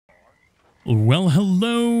Well,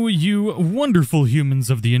 hello, you wonderful humans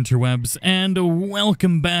of the interwebs, and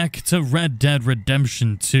welcome back to Red Dead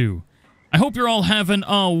Redemption 2. I hope you're all having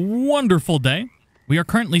a wonderful day. We are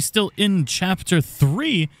currently still in Chapter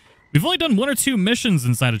 3. We've only done 1 or 2 missions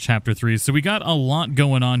inside of Chapter 3, so we got a lot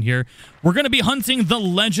going on here. We're going to be hunting the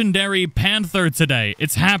legendary panther today.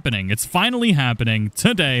 It's happening. It's finally happening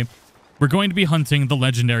today. We're going to be hunting the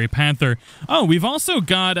legendary panther. Oh, we've also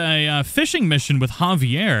got a fishing mission with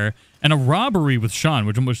Javier and a robbery with Sean,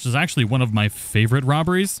 which is actually one of my favorite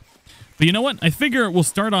robberies. But you know what? I figure we'll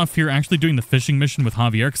start off here actually doing the fishing mission with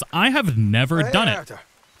Javier, because I have never done it.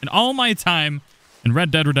 In all my time in Red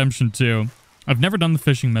Dead Redemption 2, I've never done the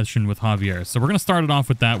fishing mission with Javier. So we're going to start it off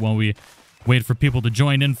with that while we wait for people to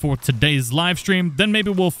join in for today's live stream. Then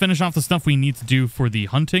maybe we'll finish off the stuff we need to do for the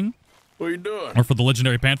hunting. What are you doing? Or for the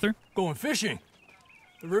legendary panther. Going fishing.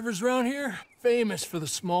 The rivers around here, famous for the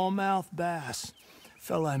smallmouth bass.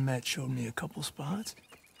 Fella I met showed me a couple spots.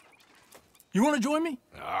 You want to join me?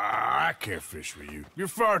 I can't fish with you. You're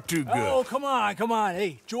far too good. Oh, come on, come on.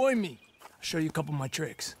 Hey, join me. I'll show you a couple of my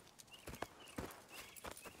tricks.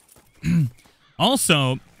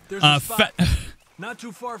 Also, there's a spot not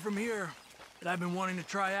too far from here that I've been wanting to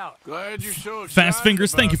try out. Glad you're so excited. Fast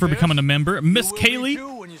Fingers, thank you for becoming a member. Miss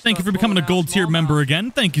Kaylee, thank you for becoming a gold tier member again.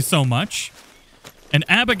 Thank you so much. And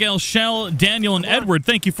Abigail, Shell, Daniel, and Edward,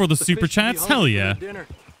 thank you for the super chats. Hell yeah.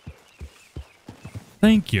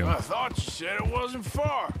 Thank you. I thought you said it wasn't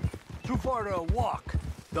far. Too far to walk,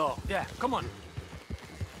 though. Yeah, come on.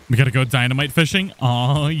 We gotta go dynamite fishing?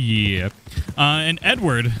 Oh, yeah. And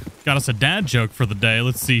Edward got us a dad joke for the day.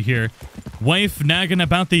 Let's see here. Wife nagging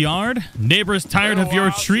about the yard? Neighbors tired of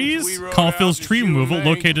your trees? Call Phil's Tree Removal,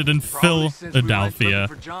 located in Philadelphia.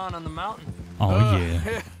 Oh,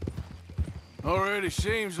 yeah. Already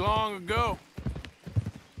seems long ago.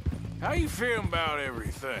 How you feeling about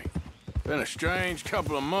everything? Been a strange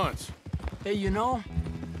couple of months. Hey, you know,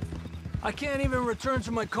 I can't even return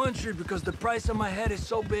to my country because the price on my head is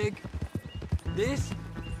so big. This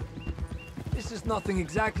is nothing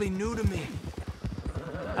exactly new to me.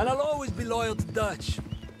 And I'll always be loyal to Dutch.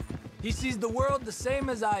 He sees the world the same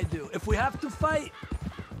as I do. If we have to fight,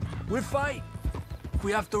 we'll fight. If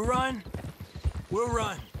we have to run, we'll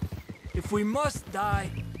run. If we must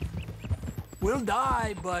die, we'll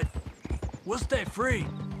die, but we'll stay free.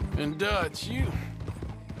 And Dutch, you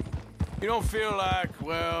don't feel like,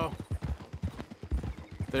 well,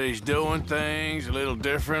 that he's doing things a little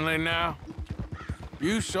differently now?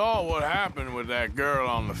 You saw what happened with that girl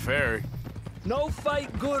on the ferry. No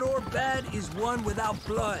fight, good or bad, is won without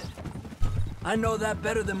blood. I know that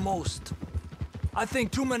better than most. I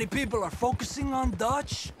think too many people are focusing on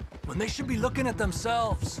Dutch when they should be looking at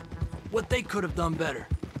themselves. What they could have done better.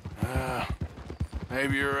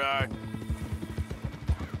 Maybe you're right.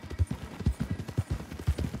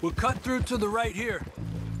 We'll cut through to the right here.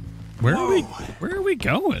 Where are we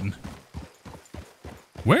going?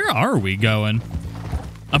 Where are we going?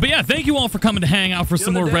 But yeah, thank you all for coming to hang out for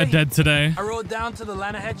some more Red Dead today. I rode down to the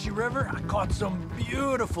Lanahatchee River. I caught some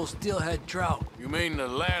beautiful steelhead trout. You mean the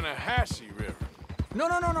Lanahatchee River? No.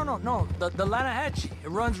 The Lanahatchee. It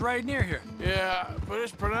runs right near here. Yeah, but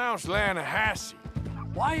it's pronounced Lanahatchee.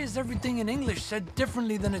 Why is everything in English said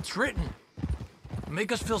differently than it's written?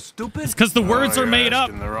 Make us feel stupid? It's because the words are made up,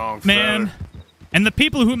 man. And the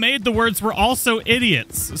people who made the words were also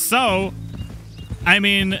idiots. So, I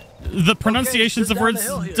mean, the pronunciations of words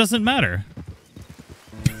doesn't matter.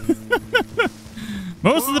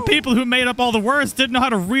 Most of the people who made up all the words didn't know how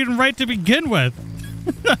to read and write to begin with.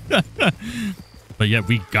 But yeah,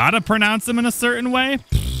 we gotta pronounce them in a certain way.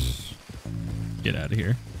 Get out of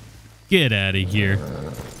here. Get out of here.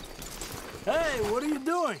 Hey, what are you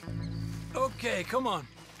doing? Okay, come on.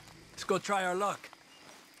 Let's go try our luck.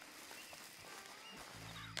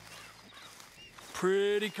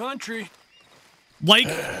 Pretty country. Like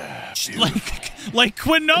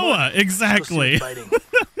quinoa, exactly.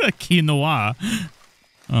 Quinoa.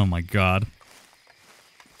 Oh my god.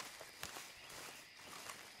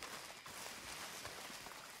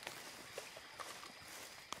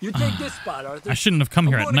 You take this spot, Arthur. I shouldn't have come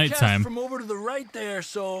here at nighttime. From over to the right there,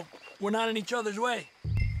 so we're not in each other's way.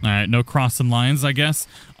 All right, no crossing lines, I guess.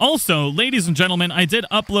 Also, ladies and gentlemen, I did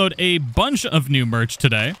upload a bunch of new merch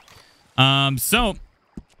today. So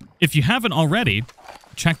if you haven't already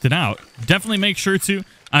checked it out, definitely make sure to.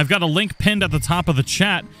 I've got a link pinned at the top of the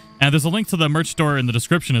chat, and there's a link to the merch store in the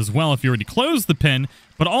description as well if you already closed the pin.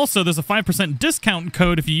 But also, there's a 5% discount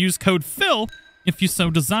code if you use code PHIL if you so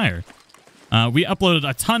desire. We uploaded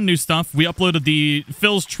a ton new stuff. We uploaded the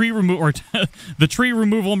Phil's tree removal, or the tree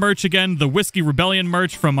removal merch again, the Whiskey Rebellion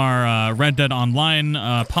merch from our Red Dead Online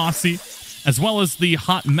posse. as well as the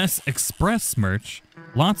Hot Mess Express merch.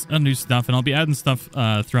 Lots of new stuff, and I'll be adding stuff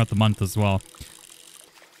throughout the month as well.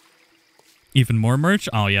 Even more merch?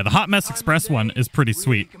 Oh yeah, the Hot Mess Express one is pretty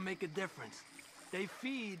sweet. Can make a difference. They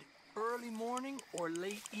feed early morning or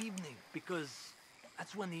late evening because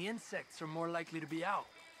that's when the insects are more likely to be out.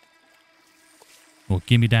 Well,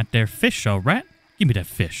 give me that there fish, all right? Give me that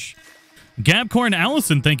fish. Gabcorn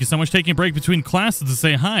Allison, thank you so much for taking a break between classes to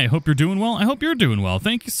say hi. I hope you're doing well. I hope you're doing well.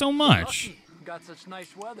 Thank you so much. Lucky. Got such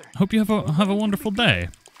nice weather. Hope you have a wonderful day.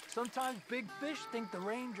 Sometimes big fish think the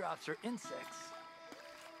raindrops are insects.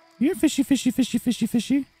 You're fishy, fishy, fishy, fishy,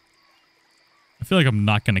 fishy. I feel like I'm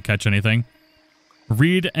not going to catch anything.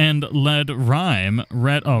 Read and lead rhyme.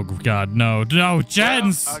 Red. Oh, God, no. No,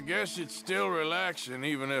 Jens! Well, I guess it's still relaxing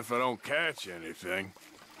even if I don't catch anything.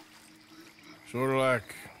 Sort of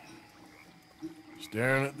like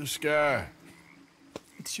staring at the sky.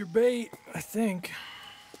 It's your bait, I think.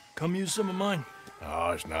 Come use some of mine.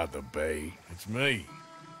 Oh, it's not the bait. It's me.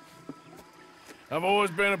 I've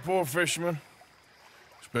always been a poor fisherman.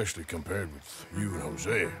 Especially compared with you and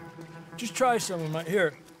Hosea. Just try some of mine.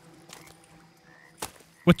 Here.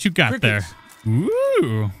 What you got Crickets. there?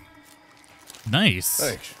 Ooh. Nice.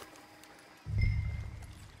 Thanks.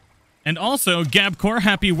 And also, Gabcor,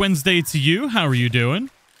 happy Wednesday to you. How are you doing?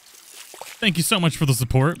 Thank you so much for the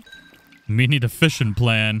support. We need a fishing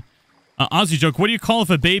plan. Aussie joke, what do you call if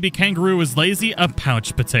a baby kangaroo is lazy? A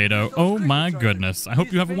pouch potato. Oh my goodness. I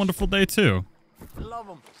hope you have a wonderful day too. Love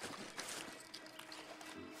them.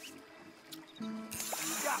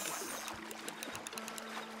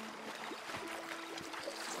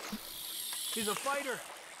 He's a fighter.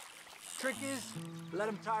 Trick is, let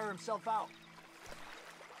him tire himself out.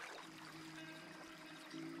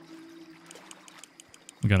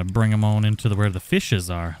 We gotta bring him on into where the fishes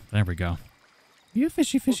are. There we go. You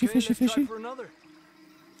fishy, fishy, Okay, fishy, let's try fishy. for another.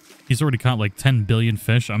 He's already caught like 10 billion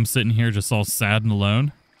fish. I'm sitting here just all sad and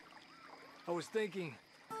alone. I was thinking,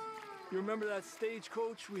 you remember that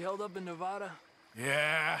stagecoach we held up in Nevada?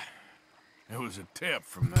 Yeah. It was a tip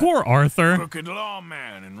from that Poor Arthur. crooked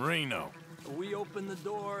lawman in Reno. We opened the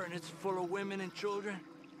door and it's full of women and children.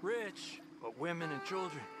 Rich, but women and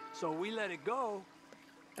children. So we let it go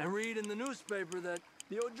and read in the newspaper that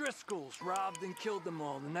the O'Driscolls robbed and killed them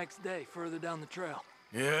all the next day further down the trail.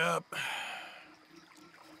 Yep.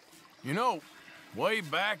 You know, way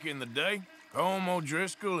back in the day, Home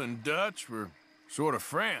O'Driscoll and Dutch were sort of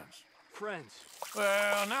friends. Friends.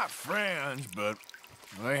 Well, not friends, but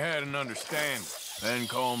they had an understanding. Then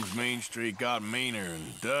Combs' mean streak got meaner,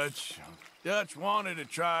 and Dutch wanted to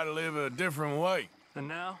try to live a different way. And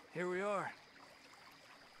now, here we are.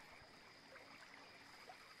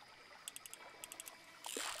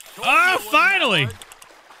 Oh, finally!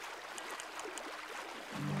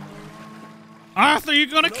 Arthur, you're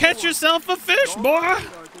gonna catch yourself a fish, boy!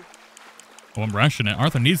 Oh, I'm rushing it.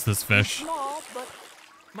 Arthur needs this fish. Small, but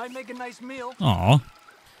might make a nice meal. Aw.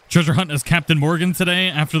 Treasure hunt as Captain Morgan today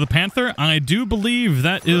after the Panther. I do believe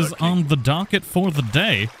that is on the docket for the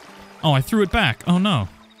day. Oh, I threw it back. Oh, no.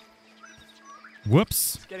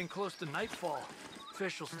 Whoops. It's getting close to nightfall.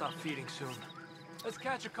 Fish will stop feeding soon. Let's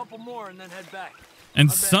catch a couple more and then head back.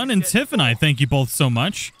 And Son and Tiffany, thank you both so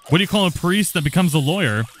much. What do you call a priest that becomes a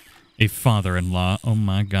lawyer? A father-in-law. Oh,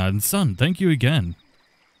 my God. And Son, thank you again.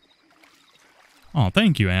 Oh,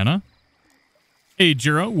 thank you, Anna. Hey,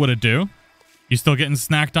 Jiro, what it do? You still getting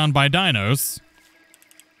snacked on by dinos?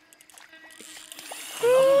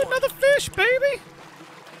 Ooh, another fish, baby!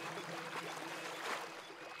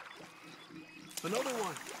 Another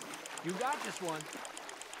one. You got this one.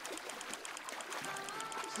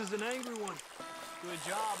 This is an angry one. Good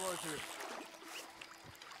job, Arthur.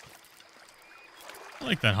 I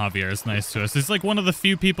like that Javier is nice to us. He's like one of the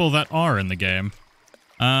few people that are in the game.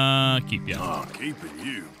 Keep you. Oh, keeping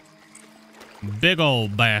you. Big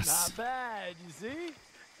old bass. Not bad, you see?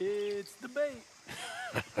 It's the bait.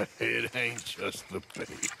 It ain't just the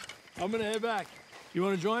bait. I'm gonna head back. You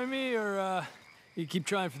wanna join me, or you keep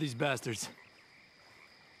trying for these bastards?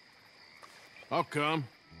 I'll come.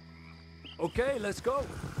 Okay, let's go.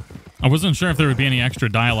 I wasn't sure if there would be any extra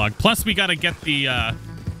dialogue. Plus, we gotta get the,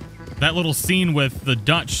 that little scene with the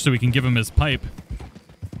Dutch so we can give him his pipe.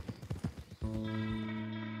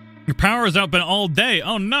 Your power has out been all day.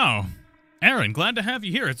 Oh, no. Aaron, glad to have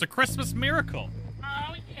you here. It's a Christmas miracle.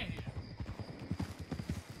 Oh, yeah.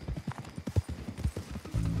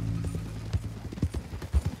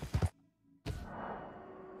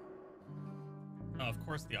 Oh, of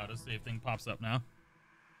course the autosave thing pops up now.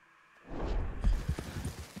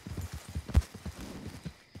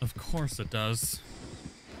 Of course it does.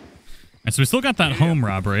 And so we still got that home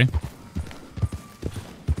robbery.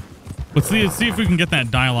 Let's see if we can get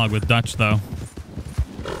that dialogue with Dutch, though.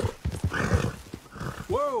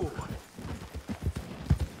 Whoa!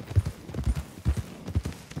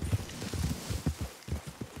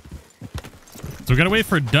 So we gotta wait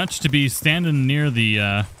for Dutch to be standing near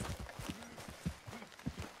the,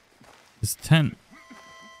 his tent.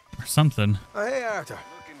 Or something. Oh, hey, Arthur.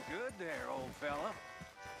 Looking good there, old fella.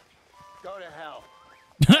 Go to hell.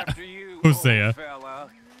 After you, Hosea. old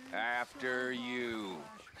fella. After you.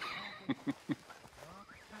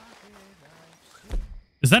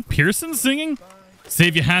 Is that Pearson singing?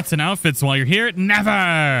 Save your hats and outfits while you're here?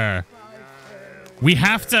 Never! We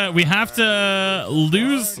have to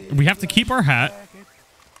keep our hat.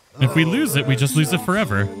 If we lose it, we just lose it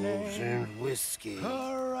forever.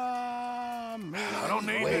 I don't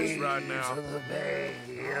need this right now.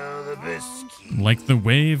 Like the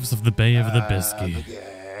waves of the Bay of the Biscay.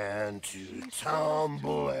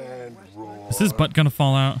 Is his butt gonna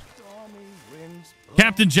fall out?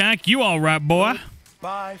 Captain Jack, you all right, boy?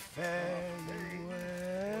 Goodbye, fare you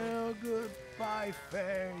well. Goodbye,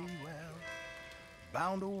 fare you well.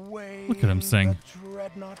 Bound away. Look at him sing.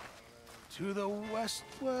 Dreadnought to the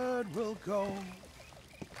westward will go.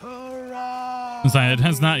 Hurrah! It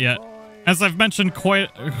has not yet. As I've mentioned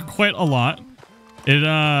quite a lot,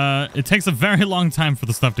 it takes a very long time for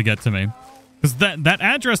the stuff to get to me. Because that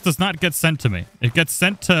address does not get sent to me. It gets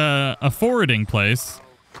sent to a forwarding place,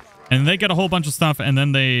 and they get a whole bunch of stuff, and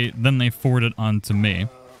then they forward it on to me.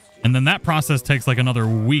 And then that process takes like another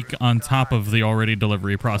week on top of the already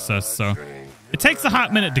delivery process. So it takes a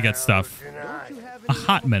hot minute to get stuff. A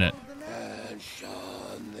hot minute.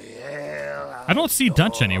 I don't see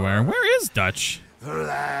Dutch anywhere. Where is Dutch?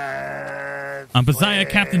 Baziah,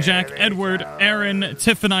 Captain Jack, Edward, Aaron,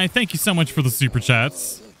 Tiffany, thank you so much for the super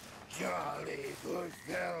chats.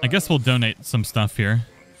 I guess we'll donate some stuff here.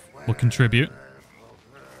 We'll contribute.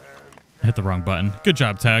 I hit the wrong button. Good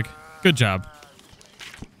job, Tag. Good job.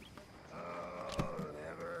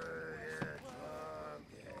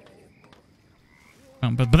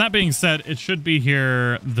 But that being said, it should be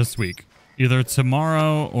here this week. Either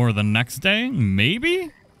tomorrow or the next day,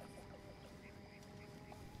 maybe?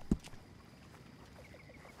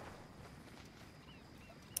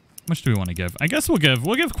 How much do we want to give? I guess we'll give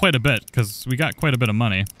quite a bit because we got quite a bit of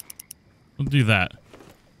money. We'll do that.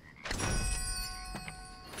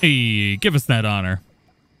 Hey, give us that honor.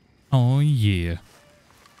 Oh yeah.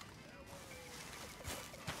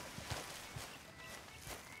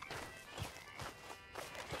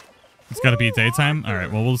 It's got to be daytime? All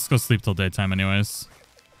right, well, we'll just go sleep till daytime anyways.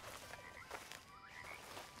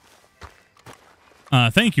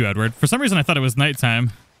 Thank you, Edward. For some reason, I thought it was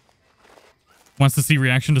nighttime. Wants to see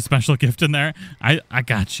reaction to special gift in there? I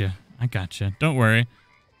got you. I got you. Don't worry.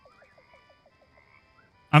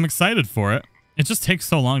 I'm excited for it. It just takes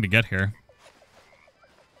so long to get here.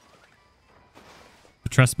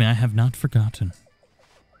 But trust me, I have not forgotten.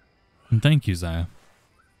 And thank you, Zaya.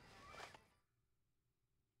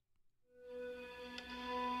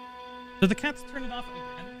 Did the cats turn it off again?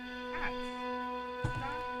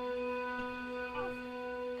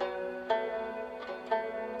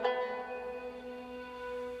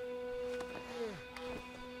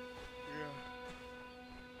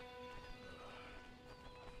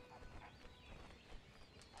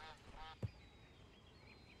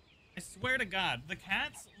 I swear to God, the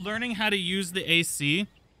cats learning how to use the AC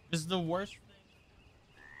is the worst thing.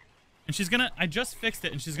 And she's gonna, I just fixed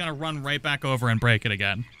it and she's gonna run right back over and break it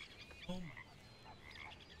again. Oh my.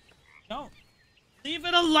 Don't. Leave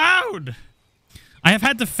it allowed. I have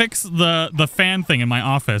had to fix the fan thing in my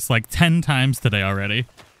office like 10 times today already.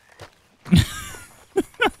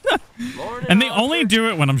 And they only do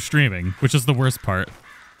it when I'm streaming, which is the worst part.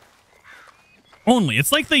 Only.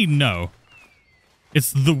 It's like they know.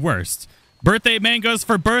 It's the worst. Birthday mangoes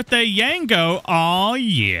for birthday Yango. Oh,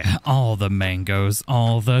 yeah. All the mangoes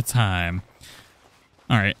all the time.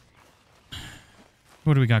 All right.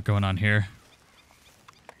 What do we got going on here?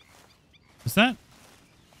 Is that?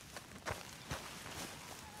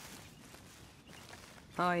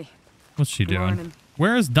 Hi. What's she doing? Morning.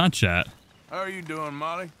 Where is Dutch at? How are you doing,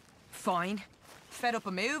 Molly? Fine. Fed up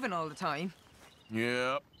of moving all the time.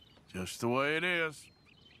 Yep. Just the way it is.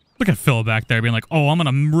 Look at Phil back there being like, oh, I'm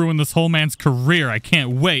going to ruin this whole man's career. I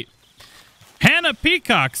can't wait. Hannah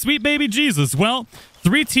Peacock, sweet baby Jesus. Well,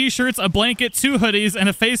 3 t-shirts, a blanket, 2 hoodies, and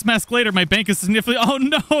a face mask later, my bank is significantly... Oh,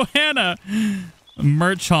 no, Hannah.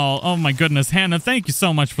 Merch haul. Oh, my goodness. Hannah, thank you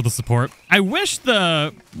so much for the support. I wish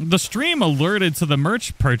the stream alerted to the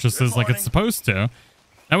merch purchases like it's supposed to.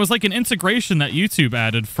 That was like an integration that YouTube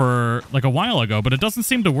added for like a while ago, but it doesn't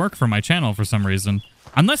seem to work for my channel for some reason.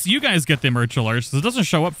 Unless you guys get the merch alerts, it doesn't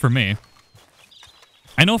show up for me.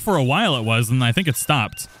 I know for a while it was, and I think it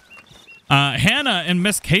stopped. Hannah and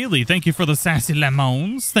Miss Kaylee, thank you for the sassy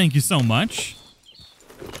lemons. Thank you so much.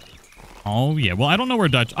 Oh, yeah. Well, I don't know where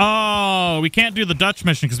Dutch... Oh, we can't do the Dutch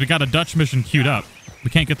mission because we got a Dutch mission queued up. We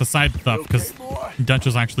can't get the side stuff because Dutch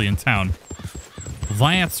is actually in town.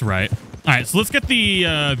 That's right. All right, so let's get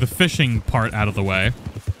the fishing part out of the way.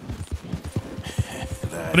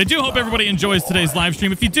 But I do hope everybody enjoys today's live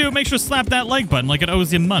stream. If you do, make sure to slap that like button like it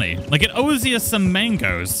owes you money. Like it owes you some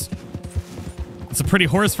mangoes. It's a pretty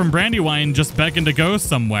horse from Brandywine just begging to go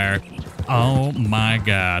somewhere. Oh my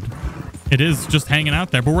god. It is just hanging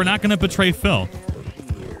out there, but we're not going to betray Phil.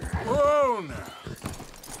 Whoa, now.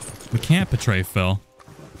 We can't betray Phil.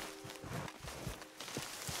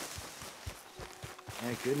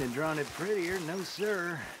 I couldn't have drawn it prettier, no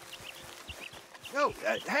sir. Oh,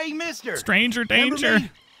 hey, mister. Stranger Remember danger.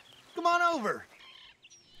 me? Come on over.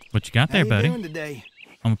 What you got there, How buddy? you doing today?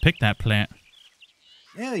 I'm going to pick that plant.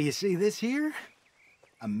 Yeah, you see this here?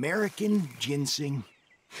 American ginseng.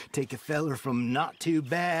 Take a feller from not too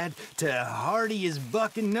bad to hardy as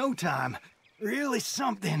buck in no time. Really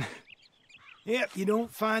something. Yep, you don't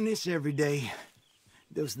find this every day.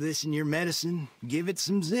 Dose this in your medicine, give it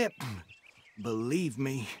some zip. Believe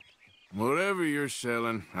me. Whatever you're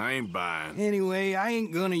selling, I ain't buying. Anyway, I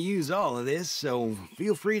ain't gonna use all of this, so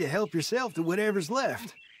feel free to help yourself to whatever's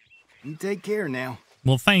left. You take care now.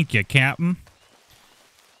 Well, thank you, Captain.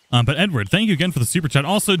 But Edward, thank you again for the super chat.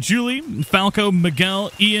 Also, Julie, Falco,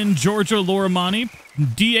 Miguel, Ian, Georgia, Laura Monty,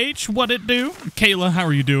 DH, what it do? Kayla, how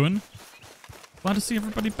are you doing? Glad to see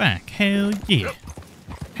everybody back. Hell yeah.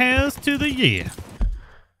 Hells to the yeah.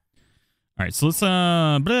 All right, so let's,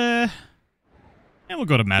 bleh. Yeah, we'll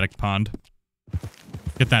go to Matic Pond.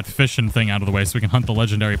 Get that fishing thing out of the way so we can hunt the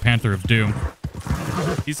legendary Panther of Doom.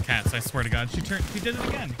 These cats, I swear to God, she did it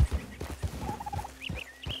again.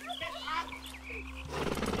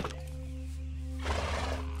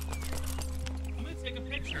 I'm gonna take a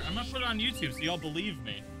picture. I'm gonna put it on YouTube so y'all believe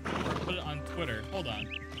me. Or put it on Twitter. Hold on.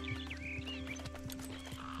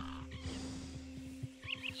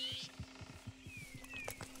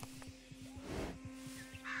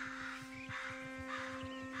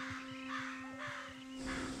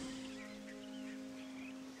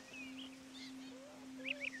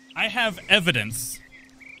 I have evidence.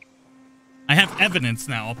 I have evidence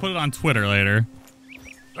now. I'll put it on Twitter later.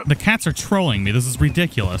 The cats are trolling me. This is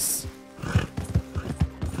ridiculous.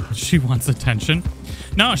 She wants attention.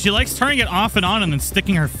 No, she likes turning it off and on and then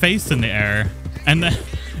sticking her face in the air. And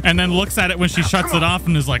then looks at it when she shuts it off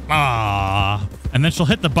and is like, ah. And then she'll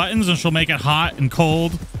hit the buttons and she'll make it hot and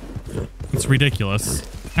cold. It's ridiculous.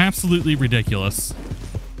 Absolutely ridiculous.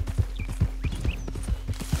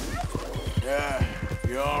 Yeah,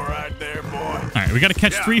 you all right there, boy? All right, we got to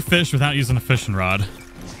catch 3 fish without using a fishing rod.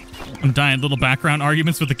 I'm dying. Little background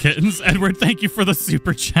arguments with the kittens. Edward, thank you for the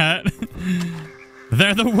super chat.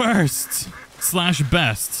 They're the worst /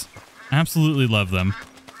 best. Absolutely love them.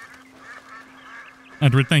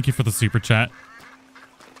 Edward, thank you for the super chat.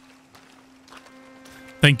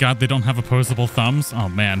 Thank God they don't have opposable thumbs. Oh,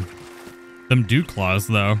 man. Them dew claws,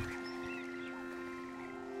 though.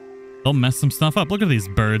 They'll mess some stuff up. Look at these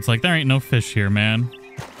birds. Like, there ain't no fish here, man.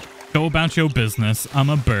 Go about your business. I'm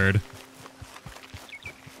a bird.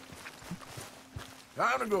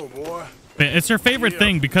 Time to go, boy. It's her favorite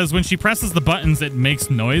thing because when she presses the buttons, it makes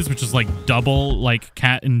noise, which is like double, like,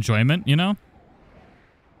 cat enjoyment, you know?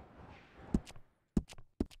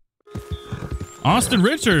 Austin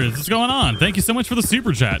Richards, what's going on? Thank you so much for the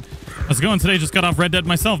super chat. How's it going today? Just got off Red Dead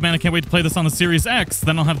myself, man. I can't wait to play this on the Series X.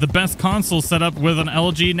 Then I'll have the best console set up with an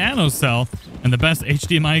LG Nano Cell and the best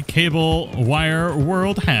HDMI cable wire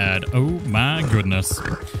world had. Oh my goodness.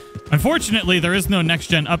 Unfortunately, there is no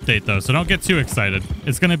next-gen update, though, so don't get too excited.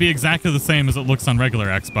 It's going to be exactly the same as it looks on regular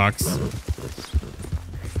Xbox.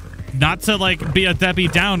 Not to, like, be a Debbie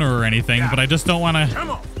Downer or anything, but I just don't want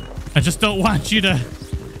to... I just don't want you to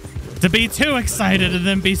be too excited and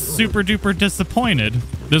then be super-duper disappointed.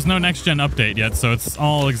 There's no next-gen update yet, so it's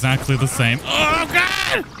all exactly the same. Oh,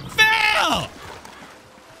 God!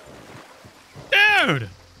 Phil! Dude!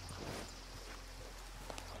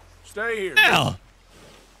 Stay here. Phil!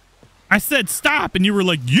 I said stop, and you were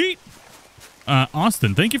like, yeet.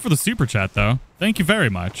 Austin, thank you for the super chat, though. Thank you very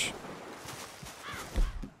much.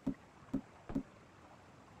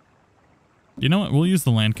 You know what? We'll use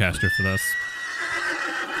the Lancaster for this.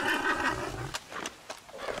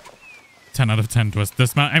 10 out of 10 twist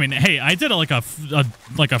dismount. I mean, hey, I did like a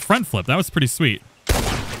front flip. That was pretty sweet.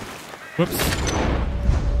 Whoops.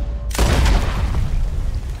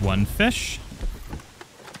 One fish.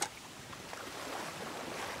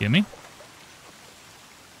 Gimme.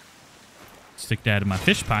 Stick that in my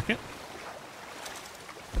fish pocket.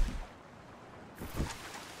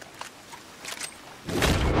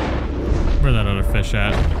 Where's that other fish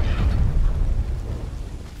at?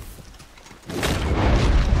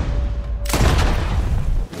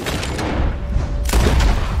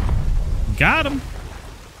 Got him.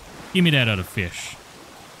 Give me that other fish.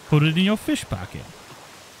 Put it in your fish pocket.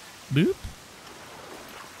 Boop.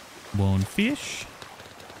 One fish.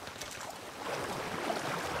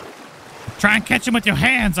 Try and catch him with your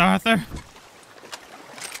hands, Arthur.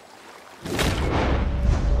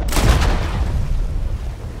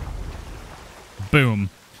 Boom.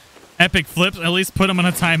 Epic flips. At least put him on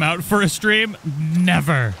a timeout for a stream.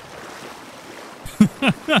 Never.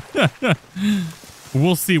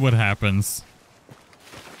 We'll see what happens.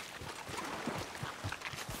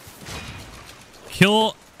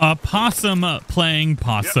 Kill a possum playing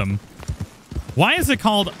possum. Why is it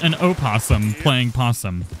called an opossum playing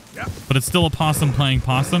possum? But it's still a possum playing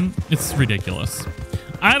possum? It's ridiculous.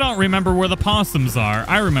 I don't remember where the possums are.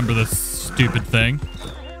 I remember this stupid thing.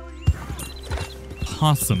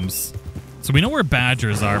 Possums. So we know where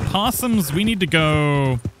badgers are. Possums, we need to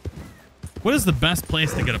go... What is the best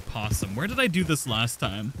place to get a possum? Where did I do this last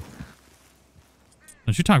time?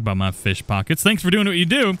 Don't you talk about my fish pockets. Thanks for doing what you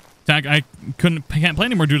do. I can't play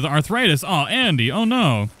anymore due to the arthritis. Oh, Andy. Oh,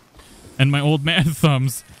 no. And my old man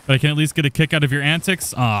thumbs. But I can at least get a kick out of your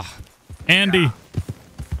antics. Ah, Andy.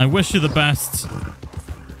 I wish you the best.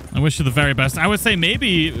 I wish you the very best. I would say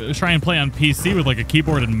maybe try and play on PC with like a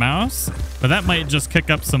keyboard and mouse. But that might just kick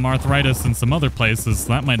up some arthritis in some other places. So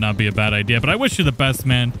that might not be a bad idea. But I wish you the best,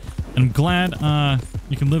 man. And I'm glad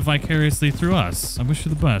you can live vicariously through us. I wish you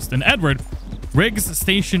the best. And Edward, Riggs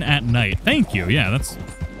Station at night. Thank you. Yeah, that's...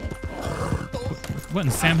 What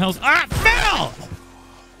in Sam Hell's... Ah, Phil!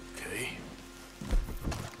 Okay.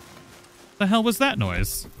 The hell was that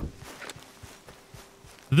noise?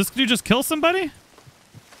 Did this dude just kill somebody?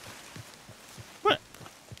 What?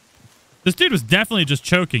 This dude was definitely just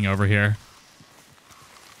choking over here.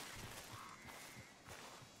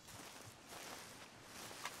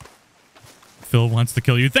 Phil wants to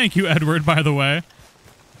kill you. Thank you, Edward, by the way.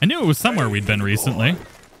 I knew it was somewhere we'd been recently.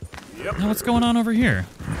 Yep. Now what's going on over here?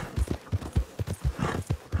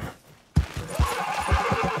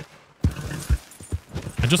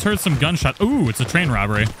 I just heard some gunshot. Ooh, it's a train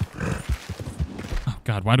robbery. Oh,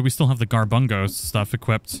 God, why do we still have the Garbungo stuff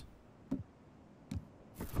equipped?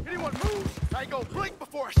 Anyone moves, I go blink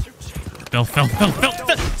before I shoot you. Phil. Son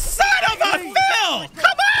of a Phil!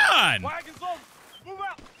 Come on! Wagons low. Move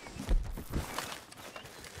out.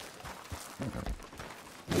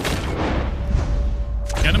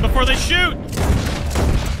 Get them before they shoot!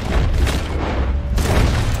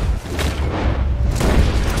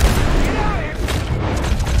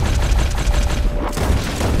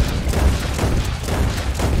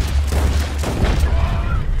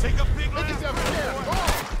 Take a big look.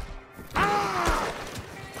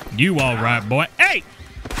 You all right, boy. Hey!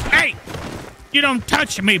 Hey! You don't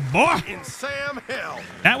touch me, boy! In Sam Hell.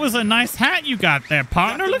 That was a nice hat you got there,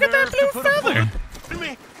 partner. Look at that blue feather.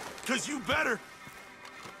 Me, cause you better.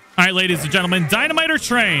 All right, ladies and gentlemen, dynamite or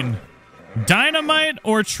train? Dynamite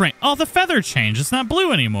or train? Oh, the feather changed. It's not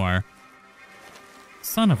blue anymore.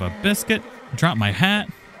 Son of a biscuit. Drop my hat.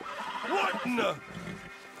 What in the...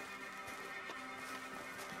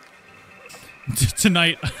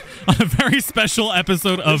 Tonight, on a very special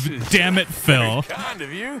episode of Damn It, Phil. Kind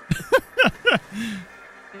of you.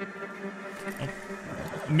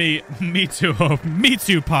 Me too, Hope. Me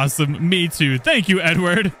too, Possum. Me too. Thank you,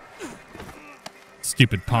 Edward.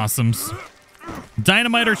 Stupid possums.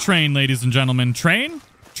 Dynamite or train, ladies and gentlemen? Train?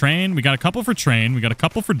 Train. We got a couple for train. We got a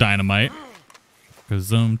couple for dynamite.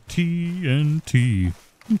 Because I'm TNT.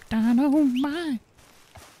 Dynamite.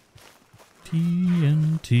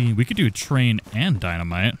 TNT. We could do train and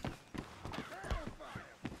dynamite.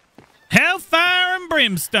 Hellfire and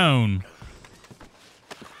brimstone.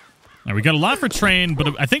 Now, we got a lot for train,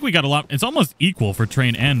 but I think we got a lot. It's almost equal for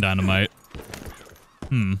train and dynamite.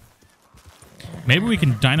 Maybe we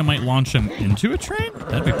can dynamite launch him into a train?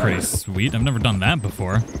 That'd be pretty sweet. I've never done that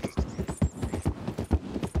before.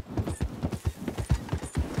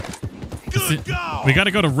 Good go. We got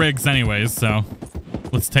to go to Riggs anyways, so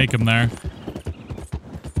let's take him there.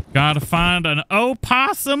 Gotta find an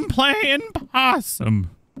opossum playing possum.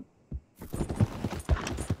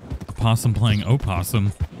 Possum playing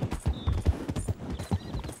opossum.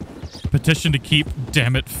 Petition to keep,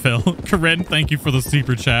 damn it, Phil. Corinne, thank you for the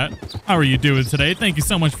super chat. How are you doing today? Thank you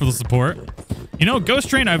so much for the support. You know, Ghost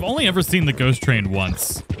Train, I've only ever seen the Ghost Train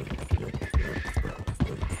once.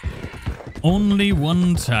 Only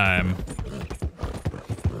one time.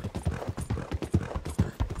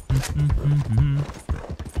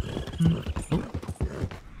 Oh.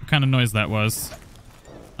 What kind of noise that was?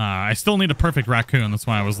 I still need a perfect raccoon. That's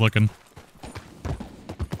why I was looking.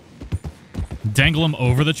 Dangle him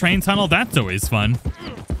over the train tunnel? That's always fun.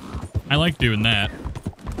 I like doing that.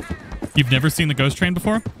 You've never seen the ghost train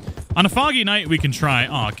before? On a foggy night, we can try.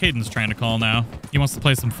 Aw, Caden's trying to call now. He wants to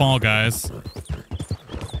play some Fall Guys.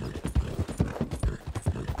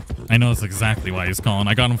 I know that's exactly why he's calling.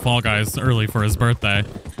 I got him Fall Guys early for his birthday.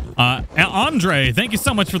 Andre, thank you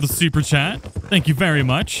so much for the super chat. Thank you very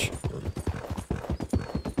much.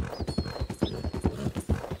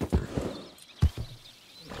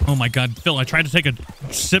 Oh my god, Phil, I tried to take a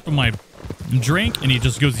sip of my drink and he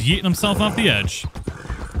just goes yeeting himself off the edge.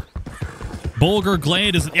 Bulgur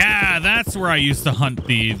Glade is... Yeah, that's where I used to hunt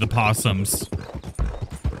the possums.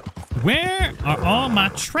 Where are all my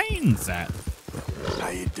trains at? How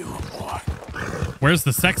you doing, boy? Where's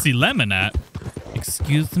the sexy lemon at?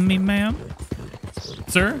 Excuse me, ma'am?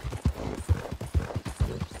 Sir?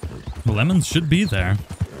 The lemons should be there.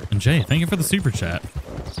 And Jay, thank you for the super chat.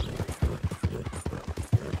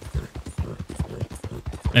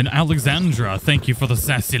 And Alexandra, thank you for the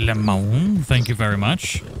sassy lemon. Thank you very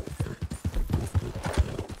much.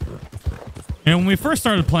 And when we first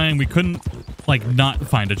started playing, we couldn't, like, not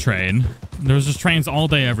find a train. There was just trains all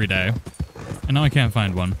day, every day. And now I can't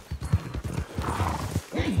find one.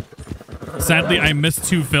 Sadly, I missed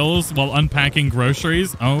 2 fills while unpacking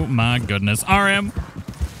groceries. Oh my goodness. RM,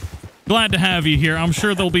 glad to have you here. I'm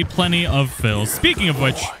sure there'll be plenty of fills. Speaking of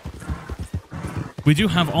which, we do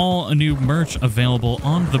have all a new merch available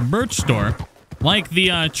on the merch store. Like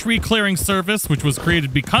the tree clearing service, which was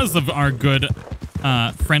created because of our good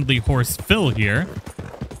friendly horse Phil here.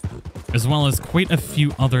 As well as quite a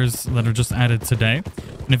few others that are just added today.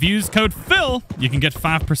 And if you use code PHIL, you can get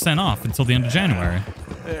 5% off until the end of January.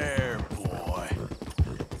 There, boy.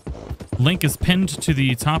 Link is pinned to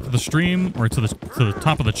the top of the stream, or to the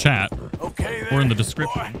top of the chat, Okay, or in the there,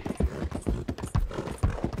 description.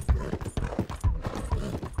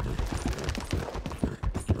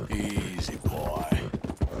 boy. Easy, boy.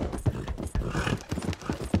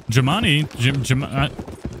 Jamani,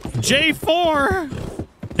 J4!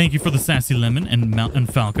 Thank you for the sassy lemon,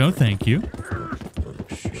 and Falco, thank you.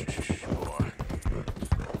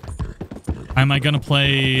 Am I gonna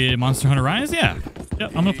play Monster Hunter Rise? Yeah. Yep,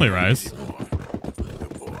 I'm gonna play Rise.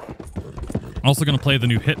 Also gonna play the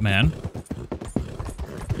new Hitman.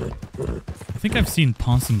 I think I've seen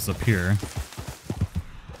possums up here.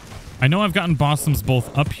 I know I've gotten possums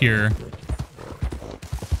both up here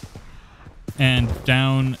and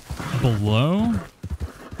down below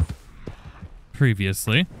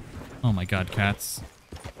previously. Oh my god, cats.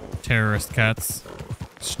 Terrorist cats.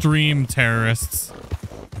 Stream terrorists.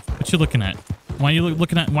 What you looking at? Why you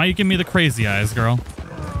looking at? Why you giving me the crazy eyes, girl?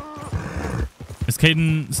 Is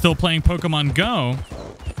Caden still playing Pokemon Go?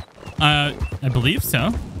 I believe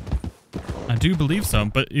so. I do believe so,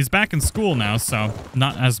 but he's back in school now, so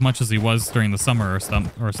not as much as he was during the summer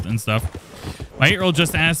and stuff. My 8-year-old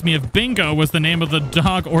just asked me if Bingo was the name of the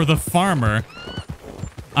dog or the farmer.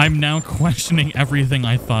 I'm now questioning everything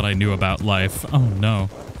I thought I knew about life. Oh no.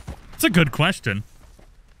 It's a good question.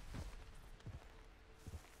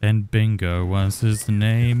 And Bingo was his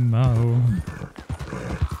name, oh.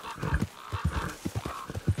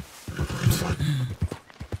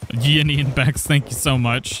 Yinny and Bex, thank you so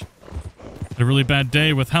much. Had a really bad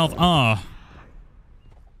day with health. Aw.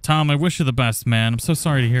 Tom, I wish you the best, man. I'm so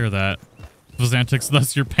sorry to hear that. Those antics,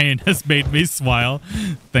 thus your pain has made me smile.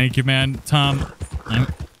 Thank you, man. Tom,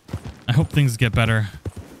 I hope things get better.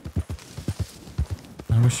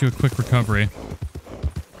 I wish you a quick recovery.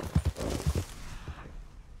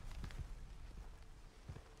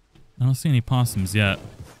 I don't see any possums yet.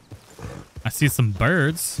 I see some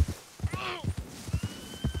birds.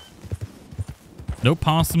 No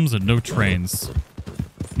possums and no trains.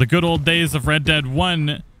 The good old days of Red Dead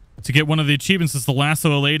 1 to get one of the achievements is to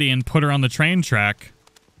lasso a lady and put her on the train track.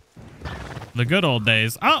 The good old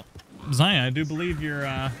days. Oh, Zaya, I do believe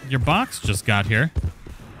your box just got here.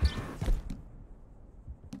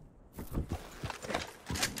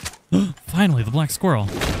 Finally, the black squirrel.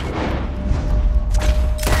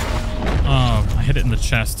 Oh, I hit it in the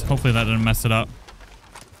chest. Hopefully that didn't mess it up.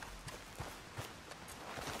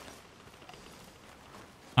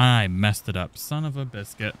 I messed it up. Son of a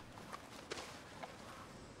biscuit.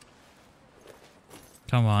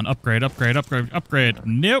 Come on. Upgrade, upgrade, upgrade, upgrade.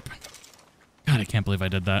 Nope. God, I can't believe I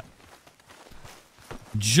did that.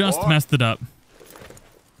 Just messed it up.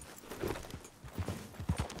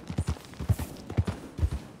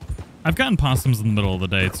 I've gotten possums in the middle of the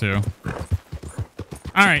day, too.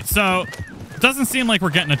 All right, so it doesn't seem like we're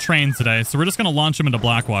getting a train today, so we're just going to launch him into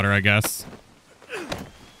Blackwater, I guess.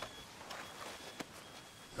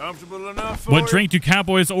 Comfortable enough for What you? drink do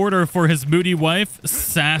cowboys order for his moody wife?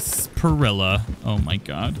 Sarsaparilla. Oh, my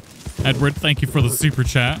God. Edward, thank you for the super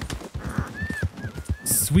chat.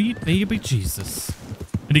 Sweet baby Jesus.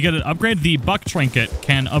 Did he get an upgrade? The buck trinket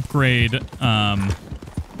can upgrade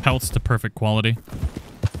pelts to perfect quality.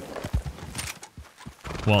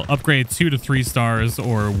 Well, upgrade 2 to 3 stars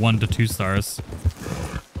or 1 to 2 stars.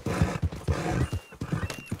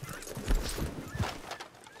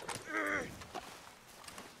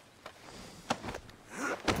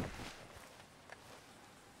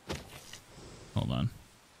 Hold on.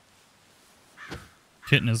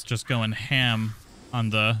 Kitten is just going ham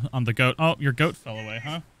on the goat. Oh, your goat fell away,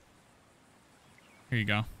 huh? Here you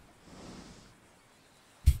go.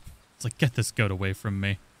 It's like, get this goat away from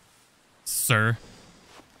me, sir.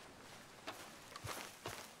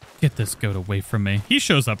 Get this goat away from me. He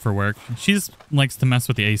shows up for work. She just likes to mess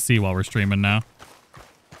with the AC while we're streaming now.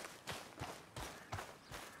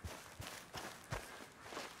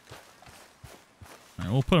 All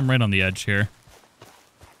right, we'll put him right on the edge here.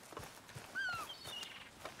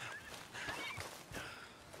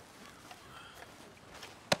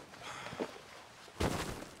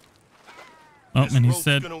 Oh, and he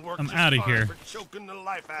said, I'm out of here. Choking the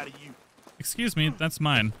life out of you. Excuse me, that's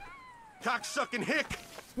mine. Cocksucking hick.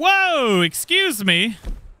 Whoa, excuse me.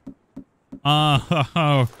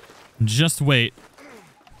 Oh, just wait.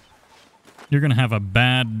 You're gonna have a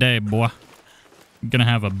bad day, boy. You're gonna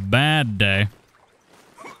have a bad day.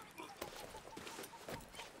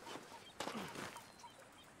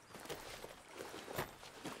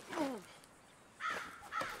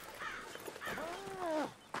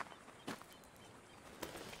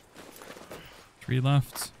 Three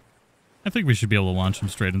left. I think we should be able to launch him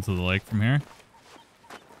straight into the lake from here.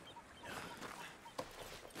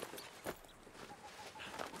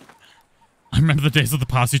 I remember the days of the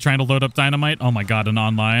posse trying to load up dynamite. Oh my god, and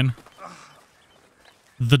online.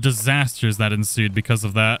 The disasters that ensued because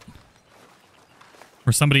of that.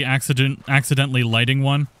 Or somebody accidentally lighting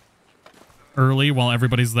one early while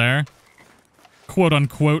everybody's there. Quote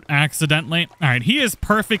unquote accidentally. Alright, he is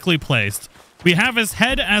perfectly placed. We have his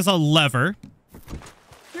head as a lever.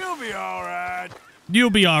 You'll be all right.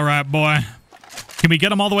 You'll be all right, boy. Can we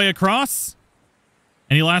get him all the way across?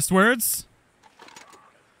 Any last words?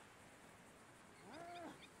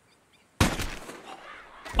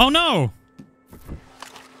 Oh, no.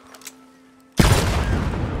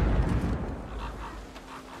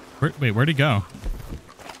 Wait, where'd he go?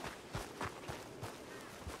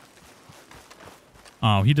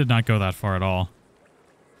 Oh, he did not go that far at all.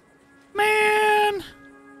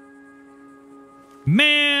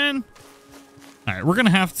 Man. All right, we're gonna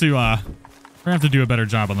have to do a better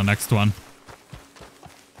job on the next one.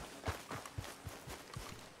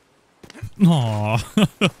 Aw.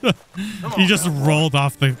 He just rolled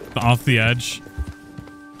off the edge.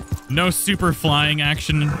 No super flying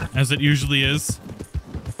action as it usually is.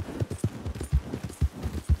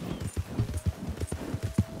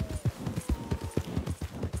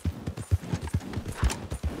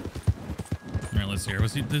 All right, let's hear.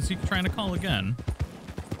 Is he trying to call again?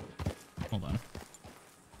 Hold on.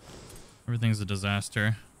 Everything's a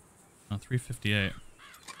disaster. Oh, 358.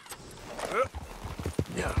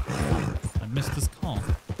 I missed this call.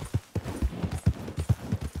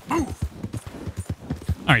 All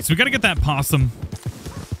right, so we got to get that possum.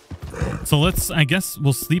 So I guess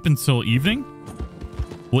we'll sleep until evening.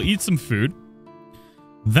 We'll eat some food.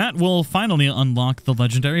 That will finally unlock the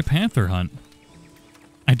legendary panther hunt.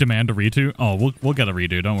 I demand a redo. Oh, we'll get a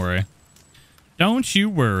redo. Don't worry. Don't you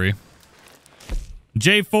worry.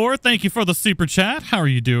 J4, thank you for the super chat. How are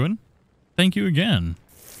you doing? Thank you again.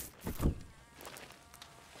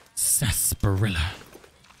 Sarsaparilla.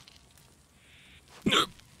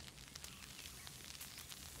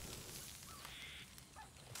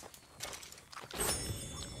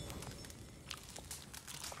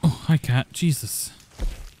 Oh, hi, cat. Jesus.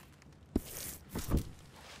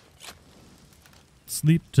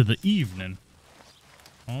 Sleep to the evening.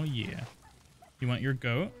 Oh, yeah. You want your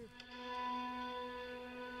goat?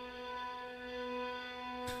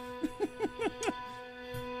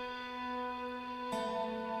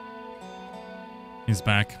 He's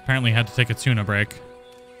back. Apparently had to take a tuna break.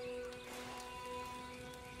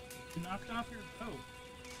 You knocked off your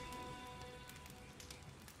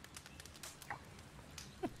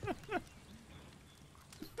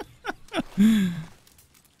coat.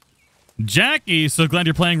 Jackie, so glad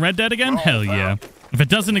you're playing Red Dead again? Hell yeah. I've If it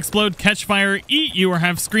doesn't explode, catch fire, eat you, or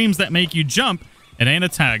have screams that make you jump, it ain't a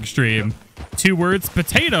tag stream. 2 words,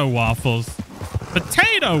 potato waffles.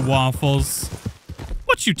 Potato waffles.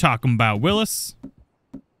 What you talking about, Willis?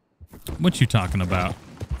 What you talking about?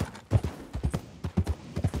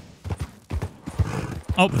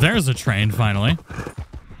 Oh, there's a train, finally.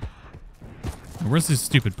 Where's these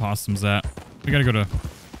stupid possums at? We gotta go to...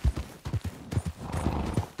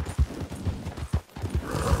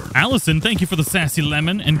 Allison, thank you for the sassy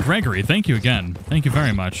lemon. And Gregory, thank you again. Thank you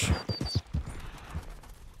very much.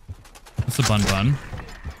 That's a bun bun.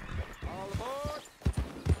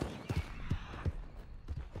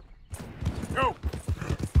 Go.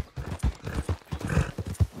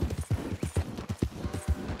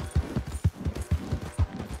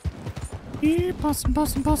 Here, possum,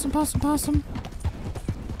 possum, possum, possum, possum.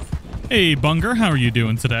 Hey, Bunger, how are you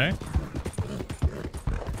doing today?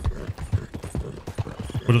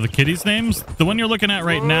 What are the kitties' names? The one you're looking at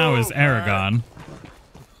right now is Aragon.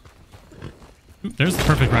 Ooh, there's the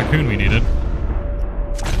perfect raccoon we needed.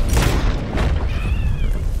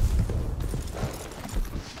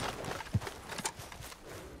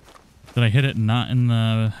 Did I hit it not in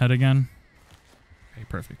the head again? Okay,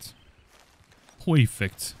 perfect.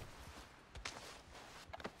 Perfect.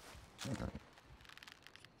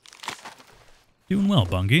 Doing well,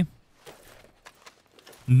 Bungie.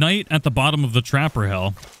 Night at the bottom of the Trapper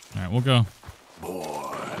Hill. All right, we'll go.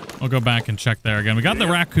 We'll go back and check there again. We got the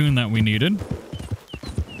raccoon that we needed.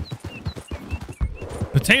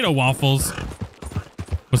 Potato waffles.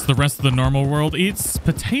 What's the rest of the normal world eats?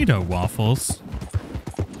 Potato waffles.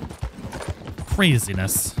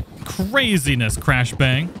 Craziness. Craziness, Crash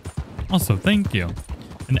Bang. Also, thank you.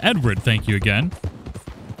 And Edward, thank you again.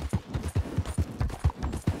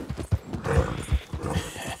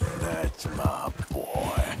 That's my boy.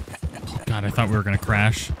 God, I thought we were going to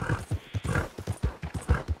crash.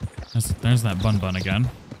 There's that bun bun again.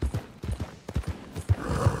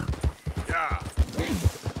 Yeah.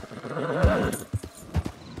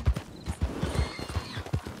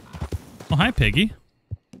 Oh, hi, Piggy.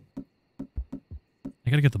 I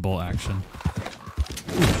gotta get the bull action.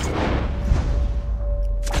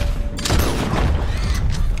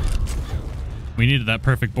 We needed that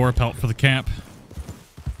perfect boar pelt for the camp.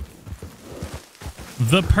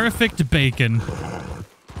 The perfect bacon.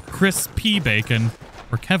 Chris P. Bacon.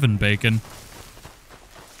 Or Kevin Bacon.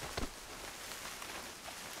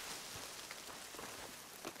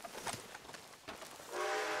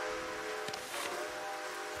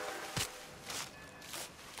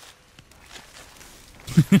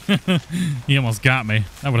 He almost got me.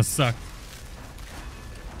 That would have sucked.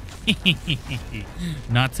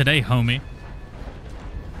 Not today, homie.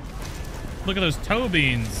 Look at those toe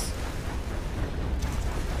beans.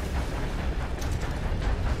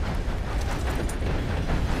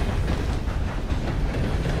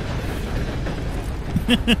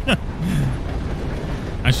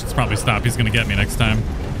 I should probably stop. He's going to get me next time.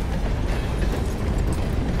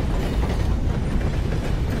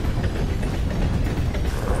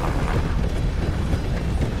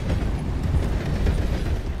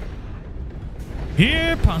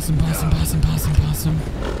 Here, possum, possum, possum, possum, possum.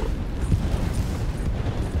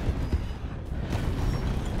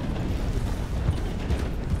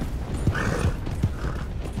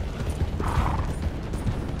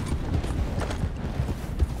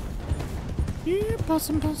 Here,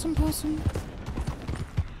 possum, possum, possum.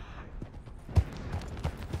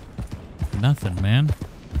 Nothing, man.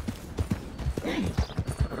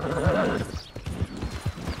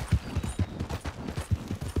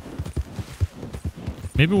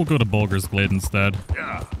 Maybe we'll go to Bulger's Glade instead.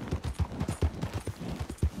 Yeah.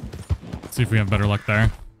 See if we have better luck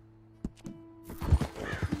there.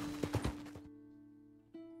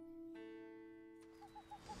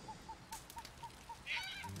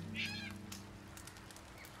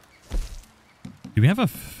 Do we have a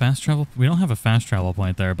fast travel? We don't have a fast travel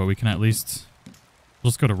point there, but we can at least...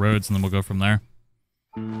 We'll just go to Rhodes and then we'll go from there.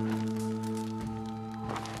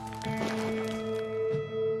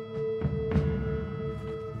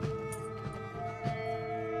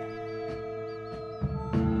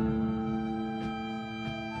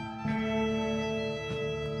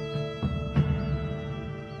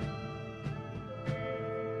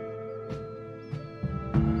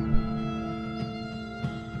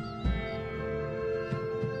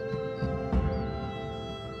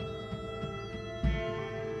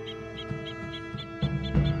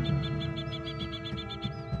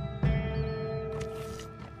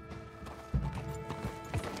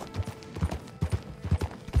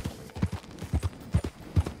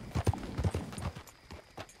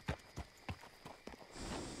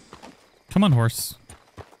 Come on, horse.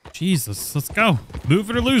 Jesus, let's go.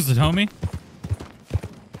 Move it or lose it, homie.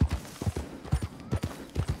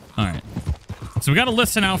 All right. So we got to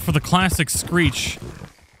listen out for the classic screech.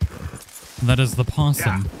 That is the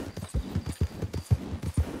possum.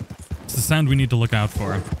 It's the sound we need to look out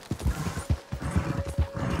for.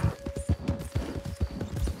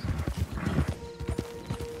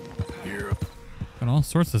 Got all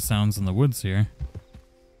sorts of sounds in the woods here.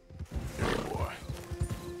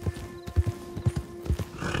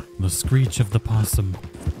 The screech of the possum.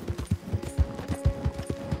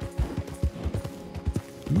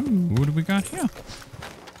 Ooh, what do we got here?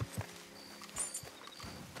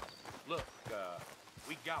 Look,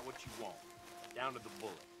 we got what you want. Down to the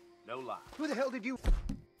bullet. No lie. Who the hell did you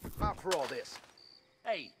out for all this?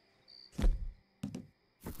 Hey.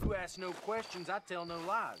 You ask no questions, I tell no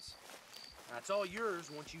lies. That's all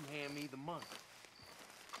yours once you hand me the money.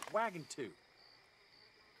 Wagon 2.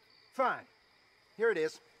 Fine. Here it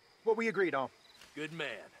is. What we agreed on. Good man.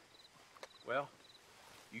 Well,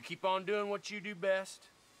 you keep on doing what you do best.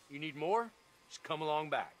 You need more? Just come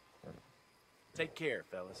along back. Take care,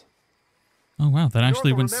 fellas. Oh, wow. That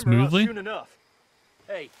actually went smoothly. Soon enough.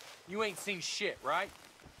 Hey, you ain't seen shit, right?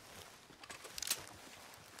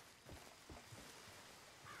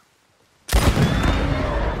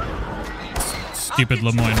 Stupid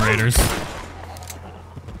Lemoyne Raiders.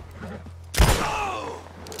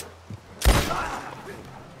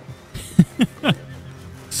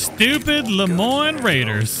 Stupid Lemoyne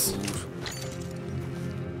Raiders.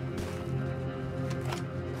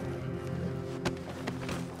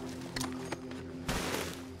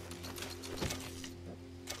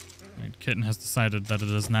 Right, Kitten has decided that it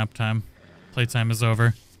is nap time. Playtime is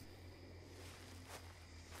over.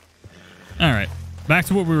 All right. Back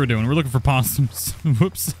to what we were doing. We're looking for possums.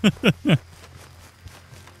 Whoops.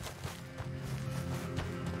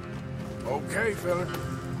 Okay, fella.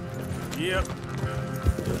 Yep.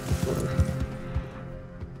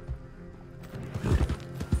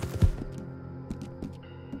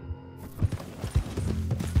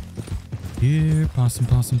 Here, possum,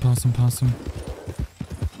 possum, possum, possum.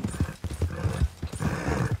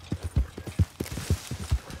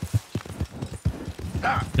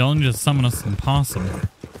 Y'all need to summon us some possum.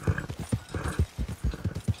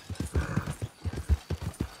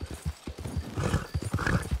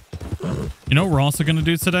 You know what we're also gonna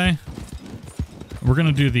do today? We're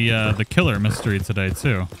gonna do the killer mystery today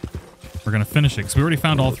too. We're gonna finish it because we already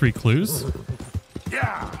found all 3 clues.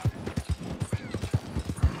 Yeah.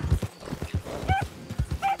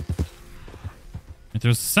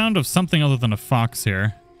 There's a sound of something other than a fox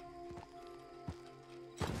here.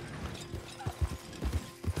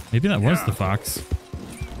 Maybe that was the fox.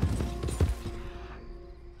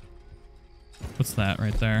 What's that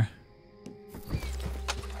right there?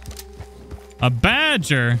 A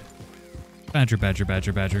badger! Badger, badger,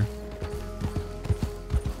 badger, badger.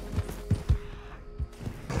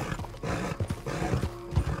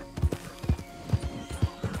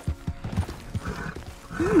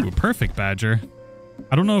 Ooh, a perfect badger.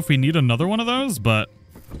 I don't know if we need another one of those, but...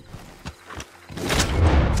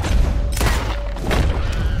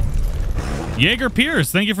 Jaeger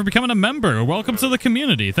Pierce, thank you for becoming a member. Welcome to the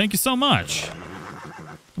community. Thank you so much.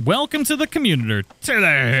 Welcome to the community.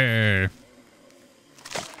 Today.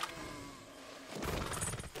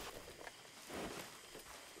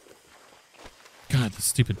 God, the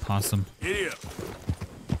stupid possum. Idiot.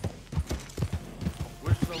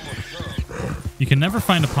 You can never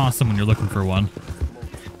find a possum when you're looking for one.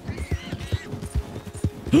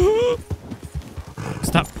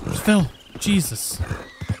 Stop, Phil. Jesus.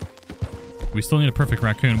 We still need a perfect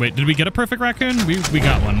raccoon. Wait, did we get a perfect raccoon? We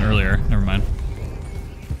got one earlier. Never mind.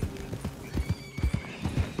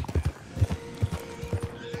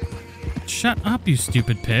 Shut up, you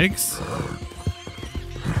stupid pigs.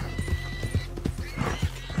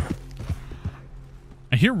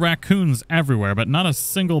 I hear raccoons everywhere, but not a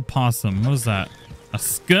single possum. What is that? A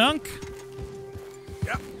skunk?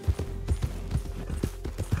 Yep.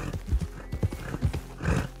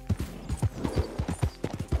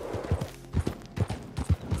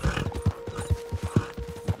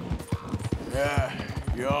 Yeah,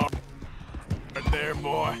 you all right there,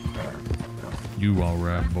 boy? You all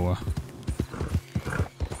right, boy.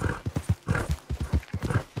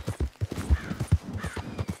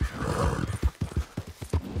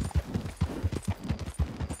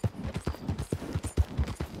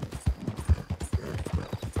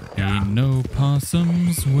 Ain't no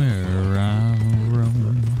possums where I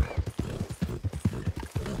roam.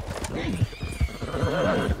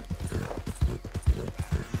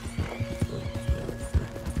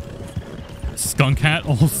 Skunk hat,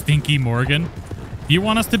 old Stinky Morgan. You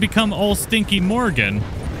want us to become all Stinky Morgan?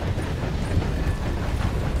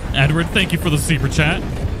 Edward, thank you for the super chat.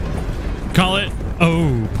 Call it,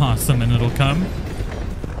 oh, possum and it'll come.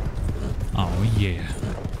 Oh, yeah.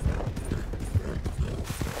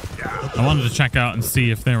 I wanted to check out and see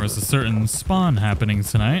if there was a certain spawn happening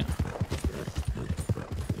tonight.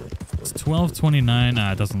 It's 12:29.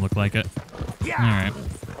 Ah, it doesn't look like it. All right.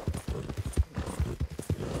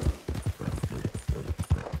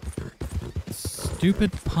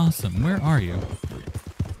 Stupid possum, where are you? All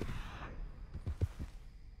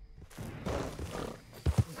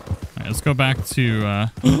right, let's go back to,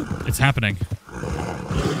 it's happening.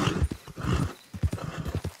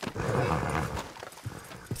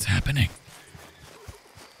 It's happening.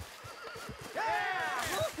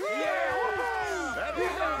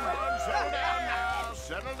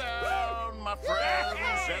 Settle down, my friend,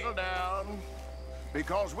 settle down.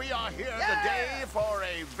 Because we are here today for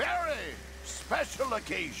a very special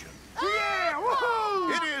occasion.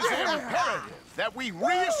 It is imperative that we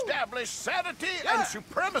reestablish sanity and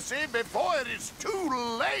supremacy before it is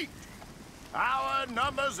too late. Our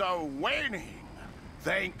numbers are waning,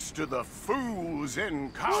 thanks to the fools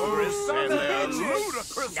in Congress and their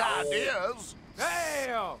ludicrous ideas.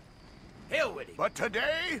 Hell! Hell with it. But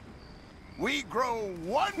today, we grow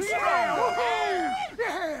one stronger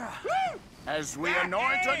as we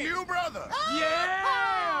anoint a new brother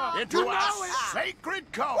into our sacred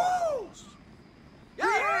cause.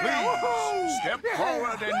 Please step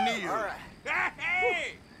forward and kneel.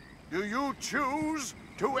 Do you choose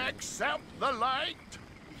to accept the light?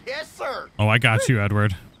 Yes, sir. Oh, I got you,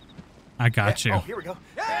 Edward. I got you. Oh, here we go.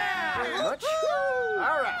 Very much. All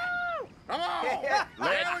right. Come on.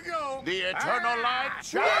 Let the eternal light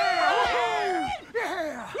shine.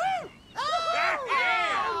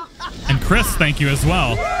 And Chris, thank you as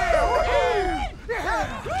well.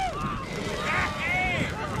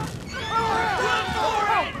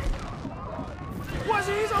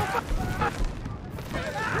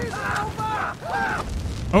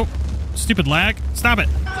 Oh, stupid lag. Stop it.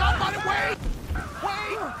 Somebody wait.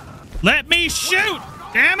 Let me shoot.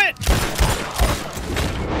 Damn it.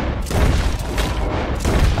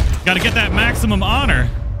 Got to get that maximum honor.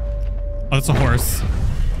 Oh, it's a horse. All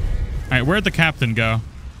right, where'd the captain go?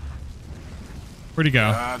 Where'd he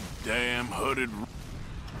go? Goddamn hooded.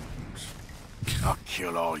 I'll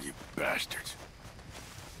kill all you bastards.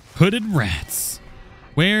 Hooded rats.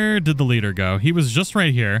 Where did the leader go? He was just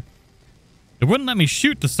right here. It wouldn't let me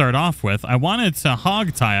shoot to start off with. I wanted to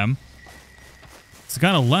hog tie him. It's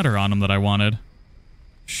got a letter on him that I wanted.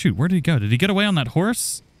 Shoot, where did he go? Did he get away on that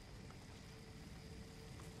horse?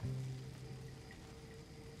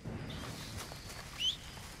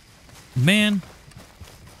 Man.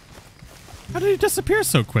 How did he disappear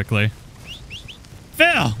so quickly?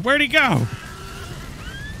 Phil, where'd he go?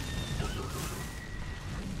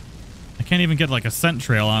 I can't even get like a scent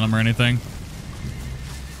trail on him or anything.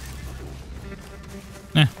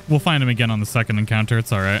 We'll find him again on the second encounter.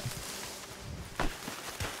 It's all right.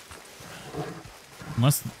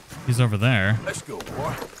 Unless he's over there. Let's go,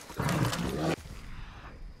 boy.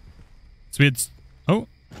 So we had... Oh.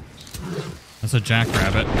 That's a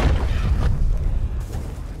jackrabbit.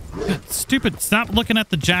 Stupid. Stop looking at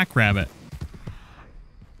the jackrabbit.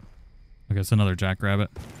 Okay, it's another jackrabbit.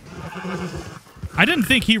 I didn't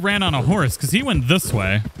think he ran on a horse because he went this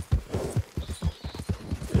way.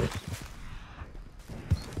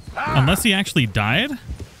 Unless he actually died?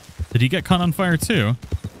 Did he get caught on fire too?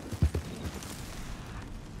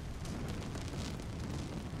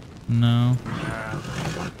 No.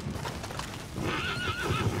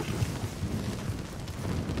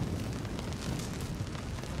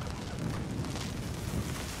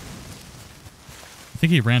 I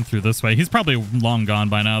think he ran through this way. He's probably long gone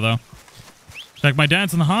by now, though. Like, my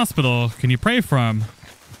dad's in the hospital. Can you pray for him?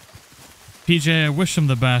 PJ, I wish him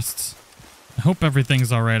the best. I hope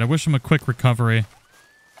everything's all right. I wish him a quick recovery.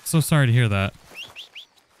 So sorry to hear that.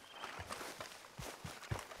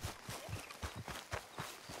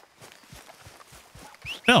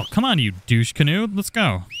 Phil, come on, you douche canoe. Let's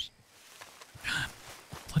go. God,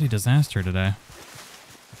 bloody disaster today.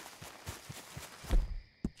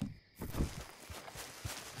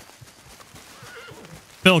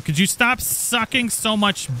 Phil, could you stop sucking so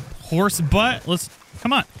much horse butt? Let's...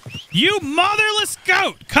 Come on. You motherless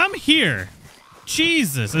goat! Come here!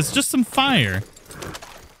 Jesus, it's just some fire.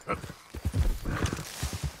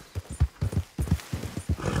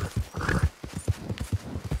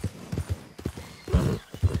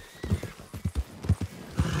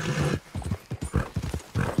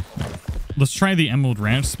 Let's try the Emerald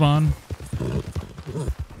Ranch spawn.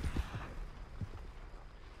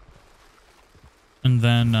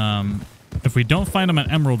 if we don't find them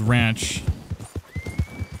at Emerald Ranch,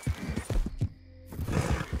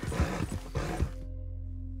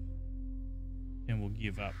 then we'll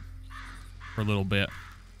give up for a little bit.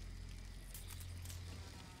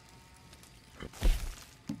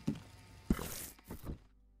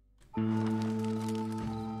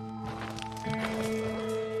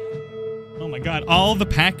 Oh my god, all the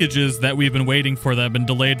packages that we've been waiting for that have been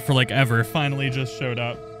delayed for like ever finally just showed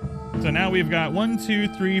up. So now we've got 1, 2,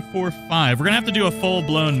 3, 4, 5. We're gonna have to do a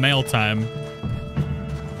full-blown mail time.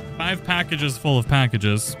 5 packages full of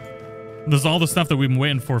packages. This is all the stuff that we've been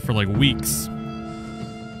waiting for like weeks.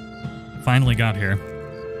 Finally got here.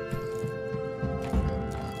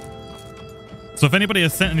 So if anybody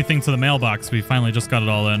has sent anything to the mailbox, we finally just got it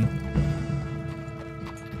all in.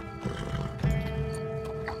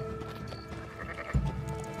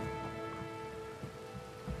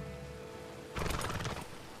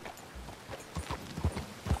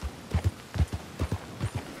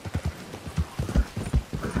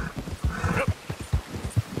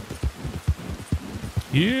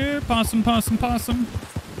 Here, possum, possum, possum.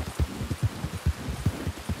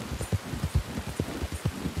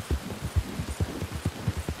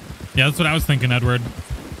 Yeah, that's what I was thinking, Edward.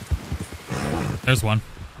 There's one.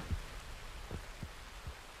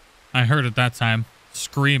 I heard it that time.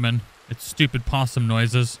 Screaming. It's stupid possum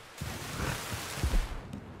noises.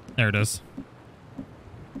 There it is.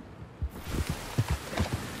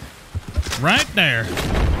 Right there.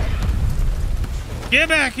 Get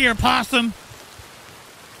back here, possum.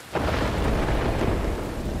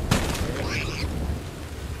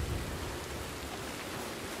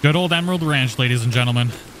 Good old Emerald Ranch, ladies and gentlemen.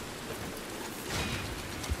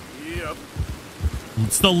 Yep.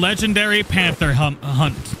 It's the legendary panther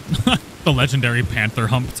hunt. The legendary panther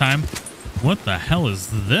hump time. What the hell is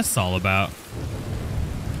this all about?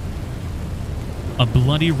 A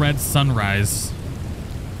bloody red sunrise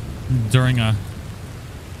during a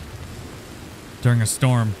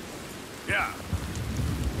storm. Yeah.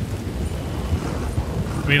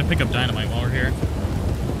 We gotta pick up dynamite while we're here.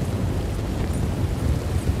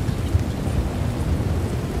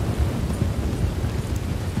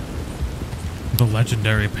 The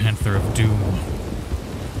legendary Panther of Doom.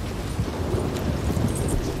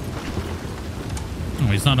 Oh,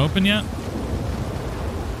 he's not open yet?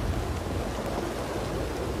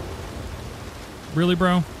 Really,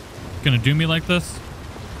 bro? Gonna do me like this?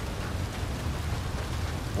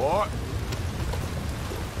 What?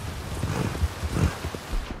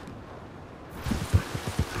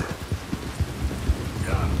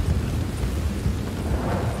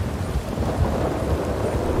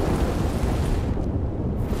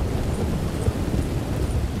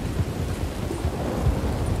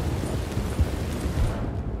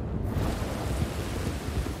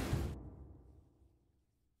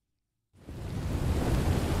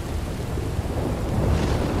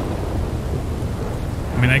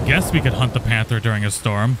 I guess we could hunt the panther during a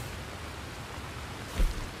storm.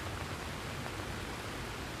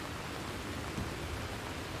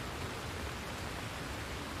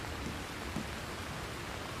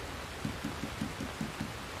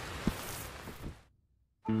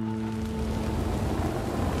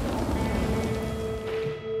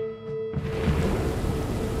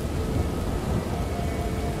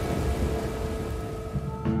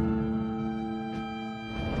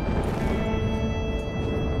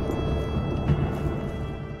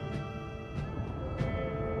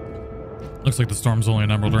 Looks like the storm's only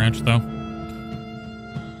in Emerald Ranch, though.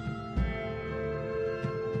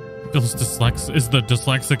 Is the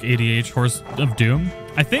dyslexic ADH horse of doom?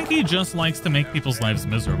 I think he just likes to make people's lives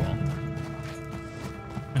miserable.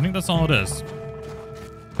 I think that's all it is.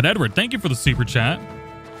 But Edward, thank you for the super chat.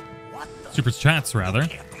 Super chats, rather.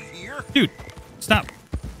 Dude, stop.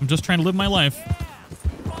 I'm just trying to live my life.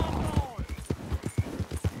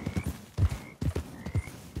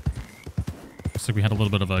 Looks like we had a little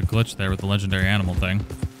bit of a glitch there with the legendary animal thing.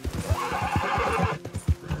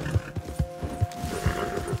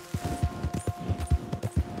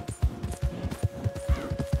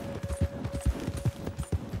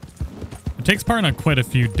 It takes part in quite a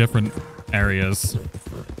few different areas.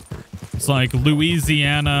 It's like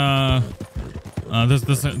Louisiana,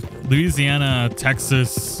 this Louisiana,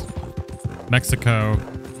 Texas, Mexico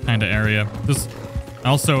kind of area. This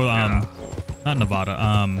also, not Nevada,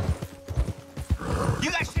 You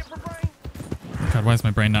got shit for brain? God, why is my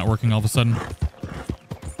brain not working all of a sudden?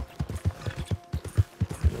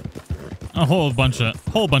 A whole bunch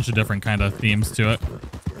of different kind of themes to it.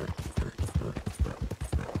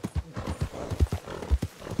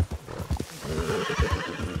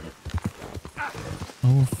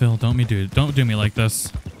 Oh, Phil, don't do me like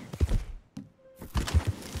this.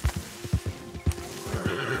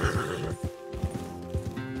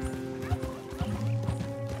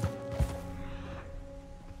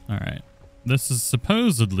 This is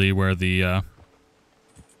supposedly where the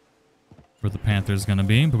panther's gonna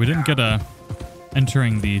be, but we didn't get a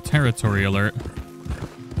entering the territory alert.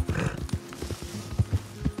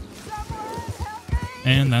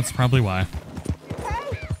 And that's probably why.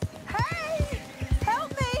 Hey!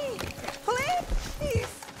 Help me! Please!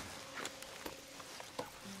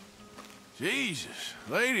 Jesus,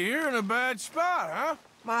 lady, you're in a bad spot, huh?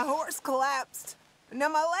 My horse collapsed. Now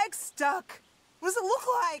my leg's stuck. What does it look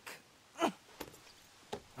like?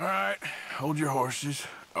 All right, hold your horses.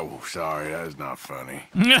 Oh, sorry, that's not funny.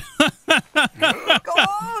 Go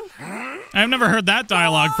on! I've never heard that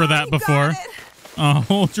dialogue for that before.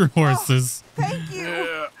 Hold your horses. Thank you.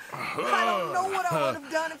 Yeah. I don't know what I would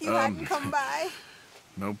have done if you hadn't come by.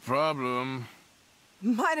 No problem.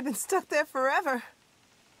 Might have been stuck there forever.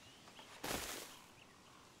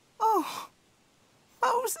 Oh,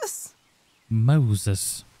 Moses.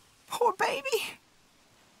 Moses. Poor baby.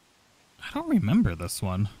 I don't remember this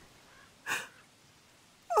one.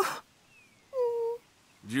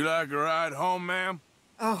 Would you like a ride home, ma'am?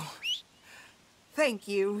 Oh, thank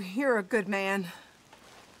you. You're a good man.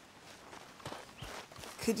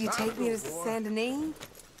 Could you take me to Saint Denis?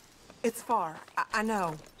 It's far, I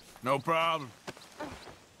know. No problem.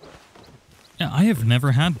 Yeah, I have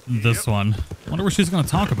never had this one. Wonder what she's going to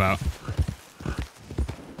talk about.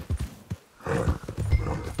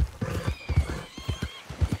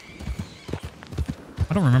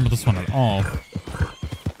 I don't remember this one at all.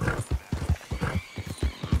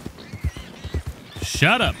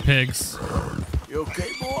 Shut up, pigs. You okay,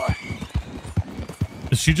 boy?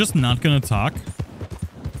 Is she just not going to talk?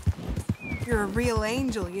 You're a real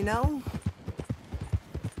angel, you know?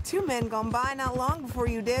 2 men gone by not long before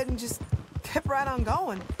you did and just kept right on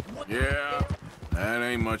going. Yeah, that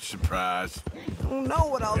ain't much surprise. I don't know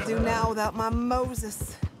what I'll do now without my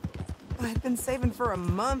Moses. I've been saving for a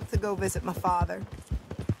month to go visit my father.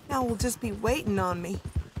 Now we'll just be waiting on me.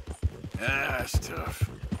 That's tough.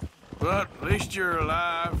 But at least you're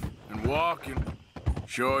alive and walking.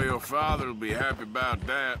 Sure your father will be happy about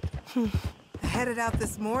that. I headed out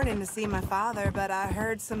this morning to see my father, but I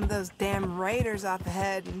heard some of those damn raiders off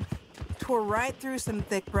ahead and tore right through some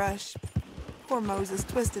thick brush. Poor Moses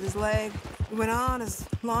twisted his leg. We went on as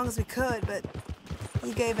long as we could, but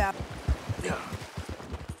he gave out.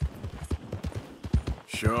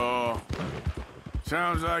 Sure.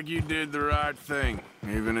 Sounds like you did the right thing,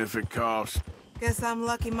 even if it cost. Guess I'm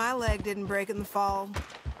lucky my leg didn't break in the fall.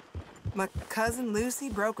 My cousin Lucy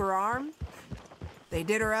broke her arm. They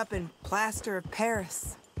did her up in plaster of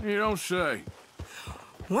Paris. You don't say.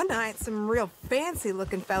 One night, some real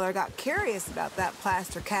fancy-looking feller got curious about that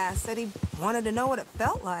plaster cast, said he wanted to know what it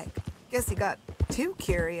felt like. Guess he got too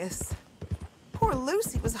curious. Poor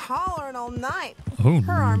Lucy was hollering all night. Oh,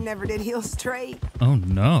 her arm never did heal straight. Oh,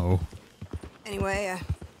 no. Anyway,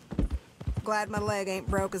 glad my leg ain't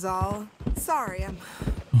broke is all. Sorry, I'm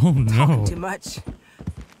talking too much.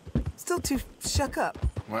 Still too shook up.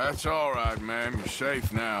 Well, that's all right, ma'am. You're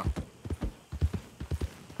safe now.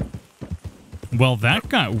 Well, that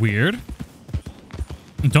got weird.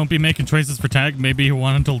 Don't be making choices for Tag. Maybe you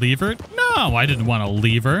wanted to leave her? No, I didn't want to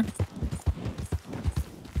leave her.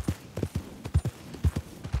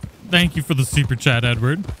 Thank you for the super chat,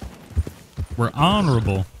 Edward. We're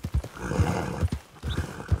honorable.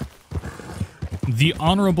 The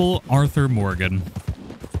Honorable Arthur Morgan.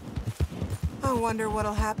 I wonder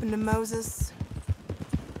what'll happen to Moses.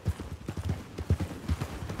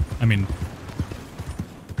 I mean,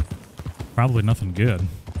 probably nothing good.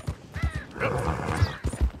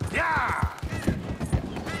 Yeah!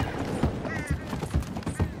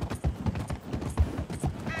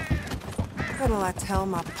 What'll I tell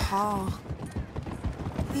my pa?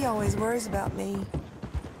 He always worries about me.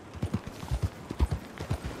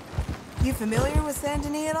 You familiar with Saint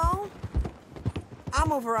Denis at all?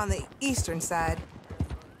 I'm over on the eastern side.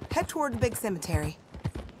 Head toward the big cemetery.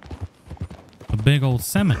 A big old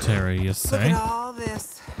cemetery, you Look say? at all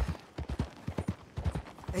this.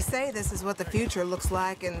 They say this is what the future looks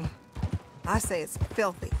like, and I say it's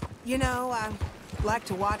filthy. You know, I like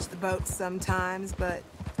to watch the boats sometimes, but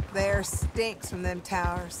the air stinks from them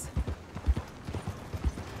towers.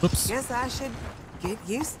 Oops. Guess I should get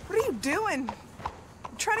used. What are you doing?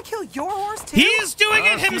 Trying to kill your horse too? He's doing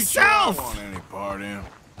it I don't himself! want any part in.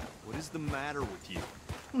 What is the matter with you?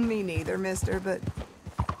 Me neither, mister, but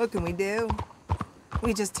what can we do?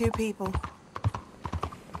 We just 2 people.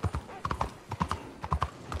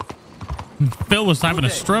 Phil was having a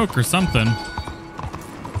stroke or something.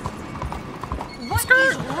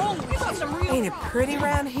 Ain't it pretty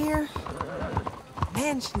around here?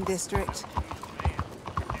 Mansion district.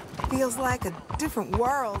 Feels like a different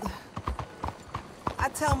world. I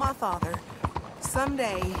tell my father,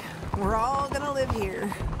 someday we're all gonna live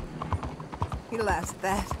here. He laughs at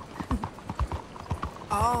that.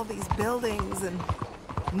 All these buildings and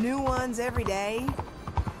new ones every day.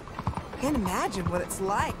 Can't imagine what it's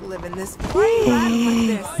like living this way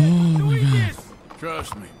like this.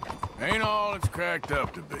 Trust me, ain't all it's cracked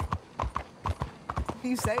up to be.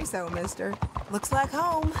 You say so, mister. Looks like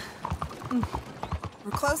home.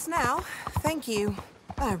 We're close now. Thank you.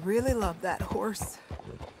 I really love that horse.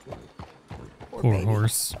 Poor baby.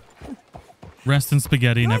 horse. Rest in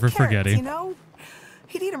spaghetti, You never like carrots, forgetty. You know,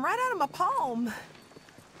 he'd eat them right out of my palm.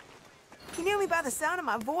 He knew me by the sound of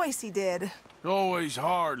my voice, he did. It's always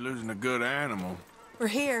hard losing a good animal. We're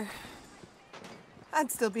here.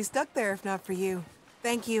 I'd still be stuck there if not for you.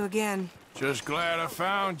 Thank you again. Just glad I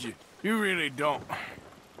found you. You really don't.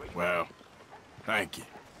 Well, thank you.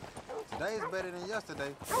 Today's better than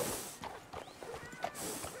yesterday.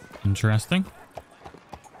 Interesting.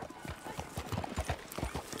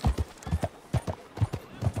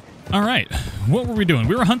 All right, what were we doing?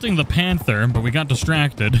 We were hunting the panther, but we got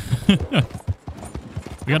distracted. We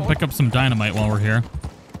got to pick up some dynamite while we're here.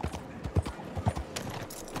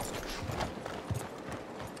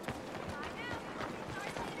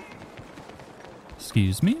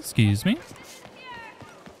 Excuse me, excuse me.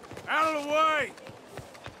 Out of the way!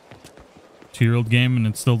 2-year-old game and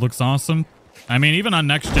it still looks awesome. I mean, even on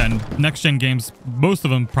next gen games, most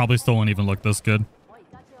of them probably still won't even look this good.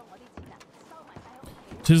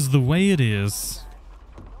 'Tis the way it is.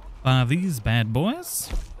 These bad boys.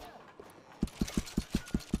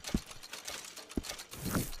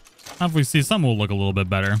 Obviously, some will look a little bit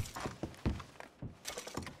better.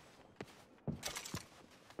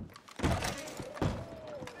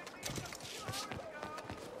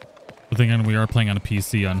 But then again, we are playing on a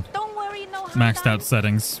PC on maxed out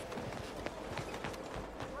settings.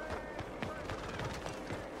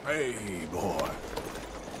 Hey, boy.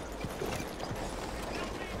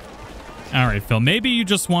 All right, Phil. Maybe you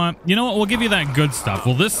just want... You know what? We'll give you that good stuff.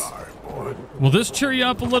 Will this cheer you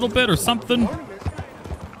up a little bit or something?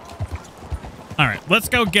 All right, let's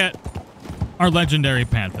go get our legendary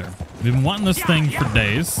panther. We've been wanting this thing for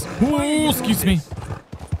days. Ooh, excuse me.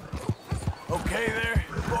 Okay there,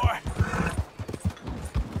 boy?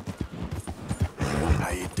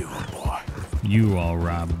 How you doing, boy? You all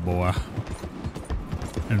right, boy.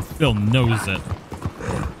 And Phil knows it.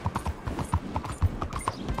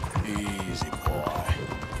 Easy, boy.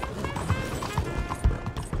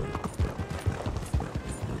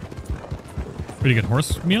 Pretty good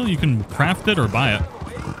horse meal. You can craft it or buy it.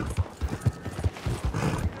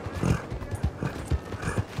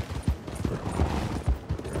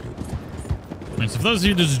 Right, so for those of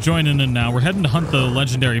you just joining in now, we're heading to hunt the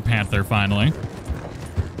legendary panther finally.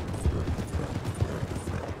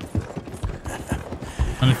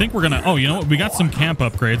 And I think we're gonna... Oh, you know what? We got some camp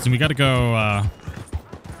upgrades, and we got to go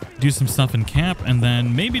do some stuff in camp, and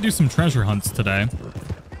then maybe do some treasure hunts today.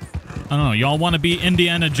 I don't know. Y'all want to be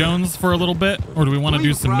Indiana Jones for a little bit, or do we want to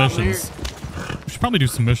do some missions? We should probably do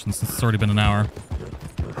some missions since it's already been an hour.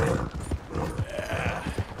 Yeah.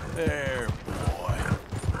 There, boy.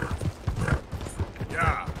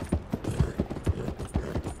 Yeah.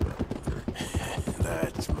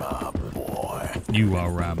 That's my boy. You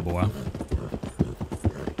are right, boy.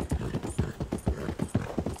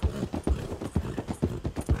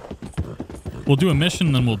 We'll do a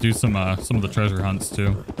mission, then we'll do some of the treasure hunts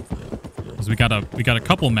too. Because we got a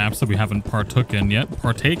couple maps that we haven't partaken yet.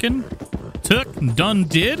 Partaken? Took? Done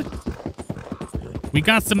did? We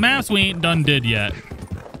got some maps we ain't done did yet.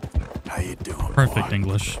 How you doing, Perfect boy?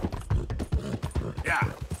 English.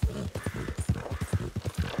 Yeah.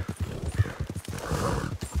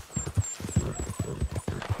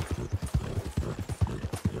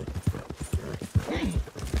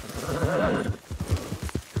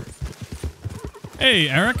 Hey,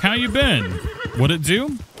 Eric, how you been? What it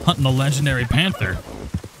do? Hunting the legendary panther.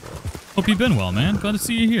 Hope you've been well, man. Glad to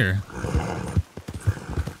see you here.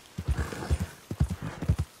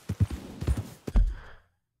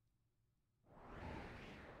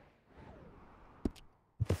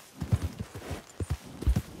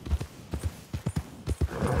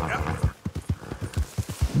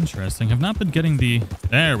 Interesting. Have not been getting the...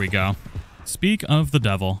 There we go. Speak of the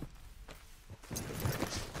devil.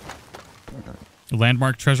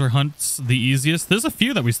 Landmark treasure hunts the easiest. There's a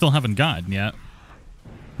few that we still haven't gotten yet.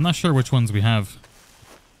 I'm not sure which ones we have.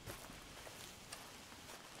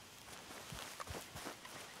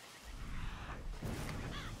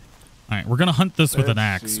 All right, we're going to hunt this with an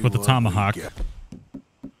axe, with a tomahawk. 'Cause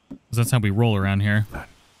that's how we roll around here.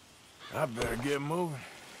 I better get moving.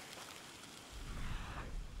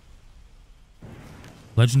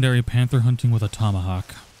 Legendary panther hunting with a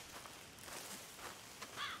tomahawk.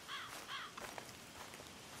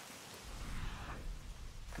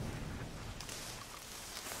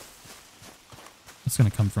 It's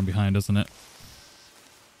gonna come from behind, isn't it?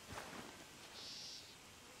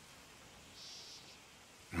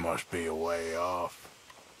 Must be a way off.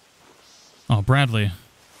 Oh, Bradley.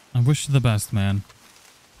 I wish you the best, man.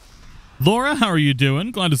 Laura, how are you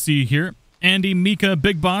doing? Glad to see you here. Andy, Mika,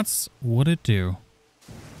 Big Bots. What'd it do?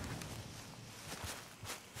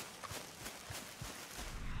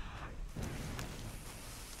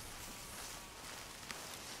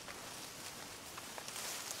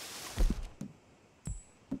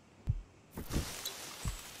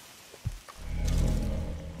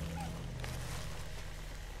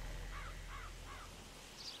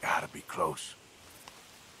 Gotta be close.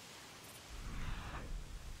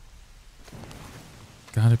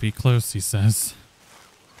 Gotta be close, he says.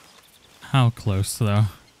 How close, though?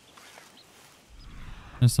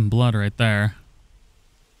 There's some blood right there.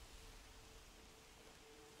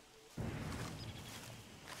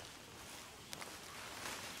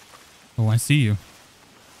 Oh, I see you.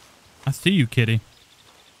 I see you, kitty.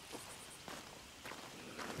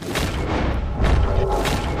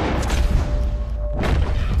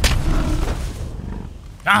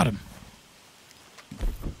 Got him.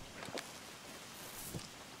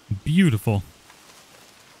 Beautiful.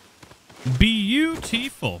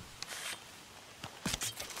 Beautiful.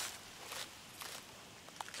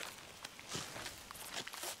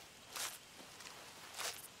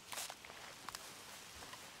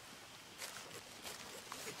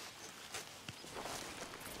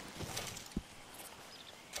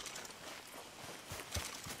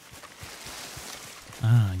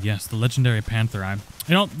 Ah, yes, the legendary panther eye.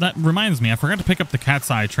 You know, that reminds me, I forgot to pick up the cat's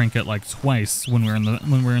eye trinket like twice when we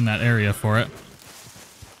were in that area for it.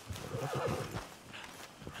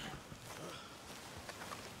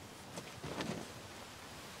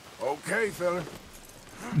 Okay, fella.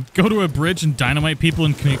 Go to a bridge and dynamite people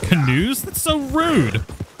in canoes? That's so rude.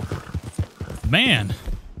 Man.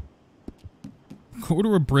 Go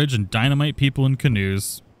to a bridge and dynamite people in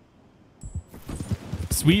canoes.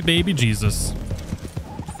 Sweet baby Jesus.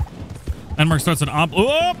 Landmark starts at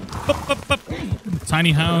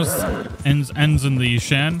tiny house ends in the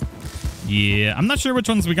shen. Yeah, I'm not sure which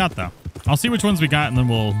ones we got though. I'll see which ones we got and then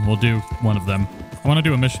we'll do one of them. I want to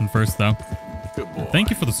do a mission first though. Good boy. Thank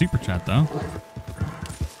you for the super chat though.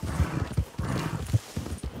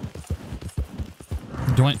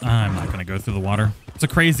 I'm not gonna go through the water. It's a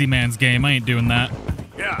crazy man's game. I ain't doing that.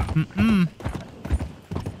 Yeah.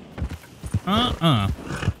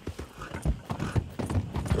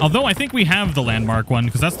 Although I think we have the landmark one,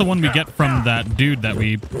 because that's the one we get from that dude that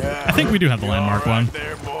we... I think we do have the landmark one.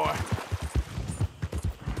 There, boy.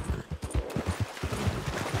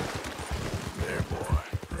 There, boy.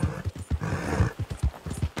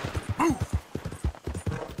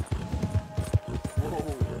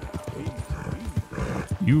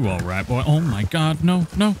 You all right, boy? Oh my god, no,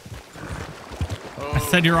 no. I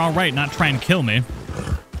said you're all right, not try and kill me.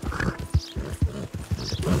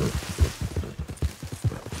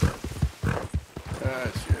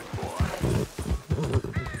 That's it, boy.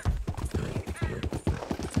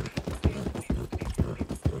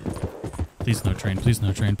 Please no train, please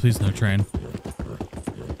no train, please no train.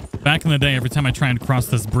 Back in the day, every time I try and cross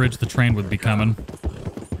this bridge, the train would be coming.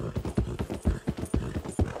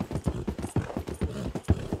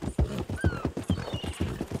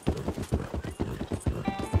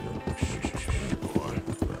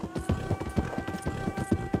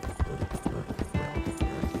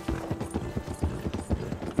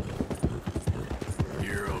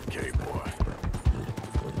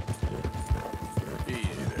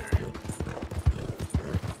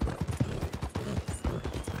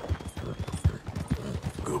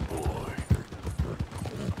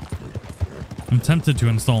 I'm tempted to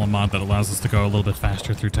install a mod that allows us to go a little bit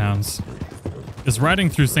faster through towns. Because riding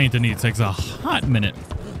through Saint Denis takes a hot minute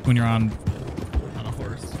when you're on a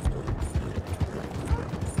horse.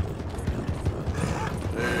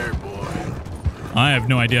 There, boy. I have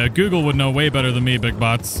no idea. Google would know way better than me, Big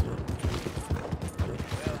Bots.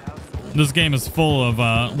 This game is full of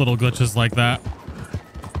little glitches like that.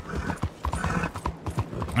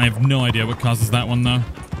 I have no idea what causes that one, though.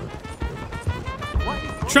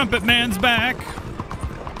 Trumpet Man's back.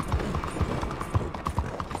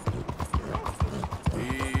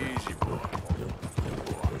 Easy, boy.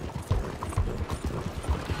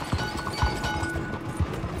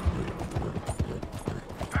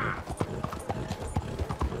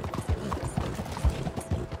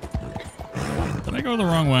 Did I go the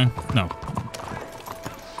wrong way? No.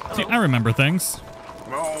 See, I remember things.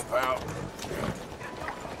 on, pal.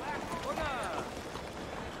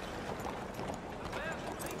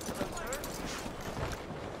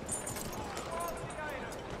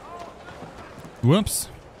 Whoops.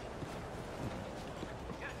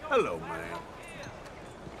 Hello, ma'am.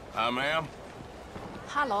 Hi, ma'am.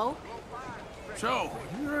 Hello. So,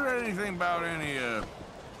 you heard anything about any,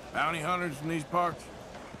 bounty hunters in these parts?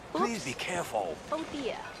 Please be careful. Oh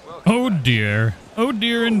dear. Oh dear. Oh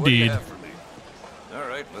dear indeed. All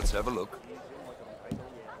right, let's have a look.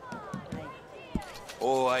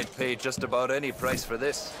 Oh, I'd pay just about any price for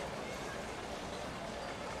this.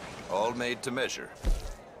 All made to measure.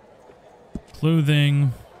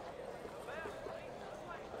 Clothing.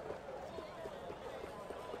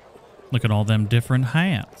 Look at all them different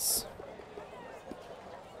hats.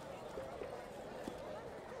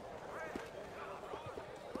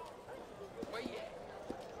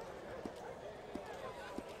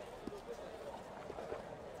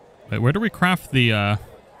 Wait, where do we craft the,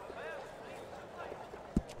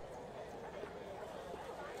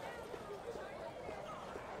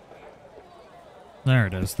 There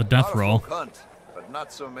it is, the death roll. Hunt, but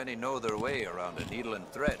not so many know their way around a needle and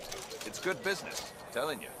thread. It's good business, I'm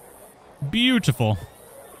telling you. Beautiful.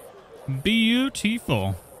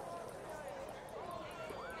 Beautiful.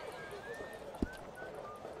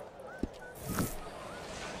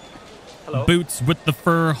 Hello. Boots with the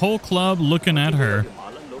fur, whole club looking at her.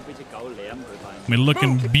 We're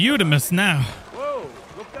looking beautimous now. Whoa,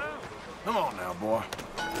 look down. Come on now, boy.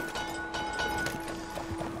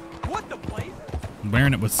 What the place?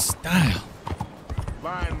 Wearing it with style.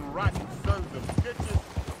 Lying rotten sons of bitches.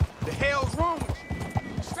 The hell's wrong with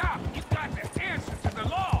you? Stop! You got to answer to the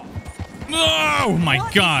law. Oh my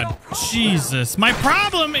God. Jesus. My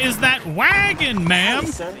problem is that wagon, ma'am.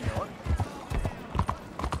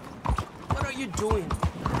 What are you doing?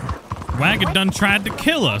 Wagon done tried to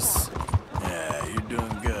kill us. Yeah, you're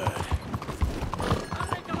doing good.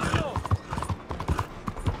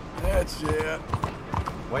 That's it.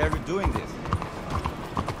 Why are you doing this?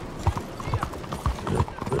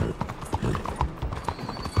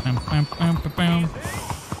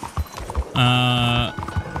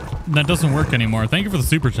 That doesn't work anymore. Thank you for the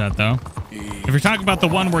super chat, though. If you're talking about the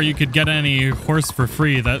one where you could get any horse for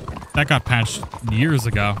free, that got patched years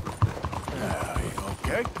ago.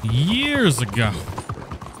 Okay. Years ago.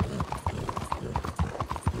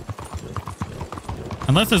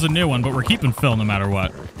 Unless there's a new one, but we're keeping Phil no matter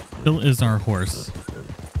what. Phil is our horse.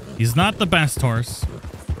 He's not the best horse.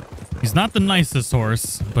 He's not the nicest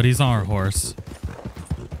horse, but he's our horse.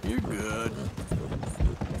 You're good.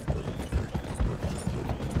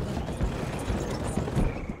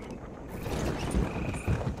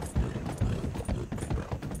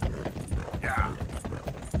 Yeah.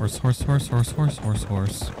 Horse, horse, horse, horse, horse, horse,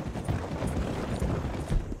 horse.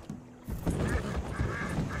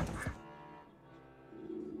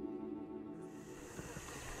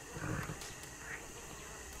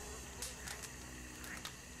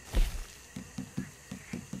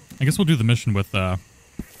 I guess we'll do the mission with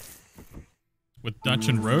Dutch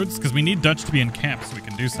and Rhodes, because we need Dutch to be in camp so we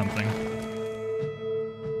can do something.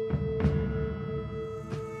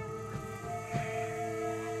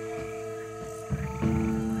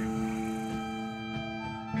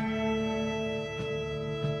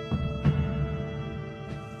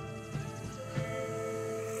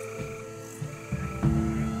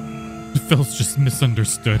 Phil's just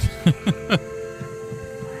misunderstood.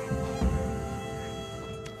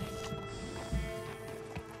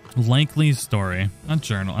 Likely story. Not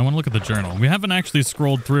journal. I want to look at the journal. We haven't actually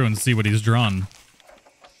scrolled through and see what he's drawn.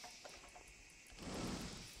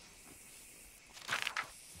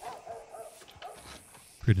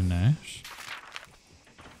 Pretty nice.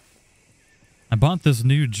 I bought this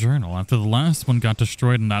new journal after the last one got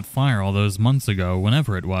destroyed in that fire all those months ago,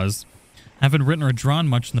 whenever it was. I haven't written or drawn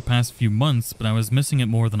much in the past few months, but I was missing it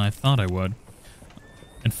more than I thought I would.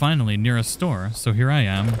 And finally, near a store, so here I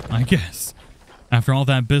am, I guess. After all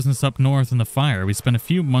that business up north in the fire, we spent a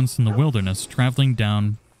few months in the wilderness, traveling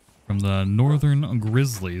down from the northern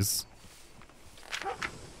grizzlies.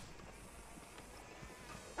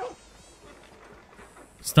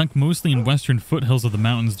 Stuck mostly in western foothills of the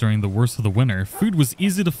mountains during the worst of the winter, food was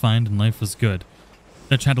easy to find and life was good.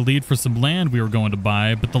 Dutch had a lead for some land we were going to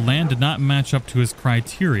buy, but the land did not match up to his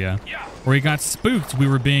criteria, or he got spooked we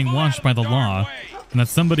were being watched by the law, and that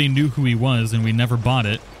somebody knew who he was and we never bought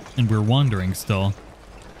it. And we're wandering still.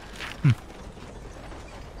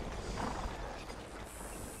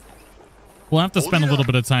 We'll have to spend a little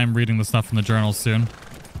bit of time reading the stuff in the journal soon.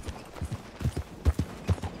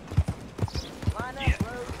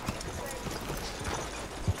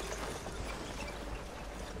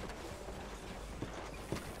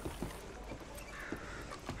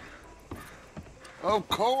 Of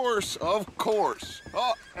course, of course.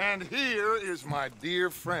 Oh, and here is my dear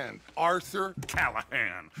friend, Arthur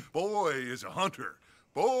Callahan. Boy is a hunter.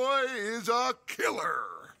 Boy is a killer.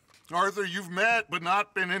 Arthur, you've met but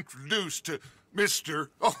not been introduced to Mr.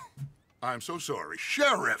 Oh, I'm so sorry,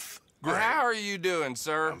 Sheriff Gray. How are you doing,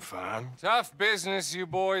 sir? I'm fine. Tough business you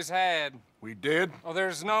boys had. We did? Oh,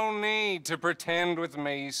 there's no need to pretend with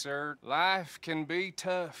me, sir. Life can be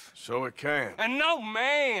tough. So it can. And no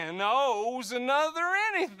man owes another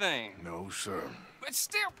anything. No, sir. But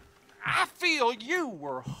still, I feel you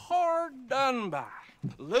were hard done by.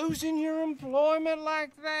 Losing your employment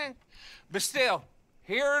like that. But still,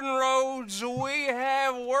 here in Rhodes, we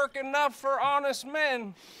have work enough for honest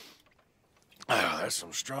men. Oh, that's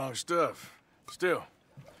some strong stuff. Still,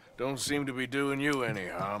 don't seem to be doing you any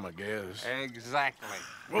harm, I guess. Exactly.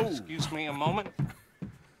 Whoa. Excuse me a moment.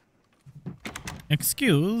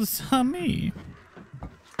 Excuse me.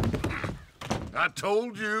 I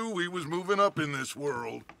told you we was moving up in this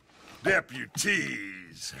world.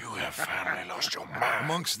 Deputies. You have finally lost your mind.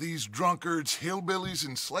 Amongst these drunkards, hillbillies,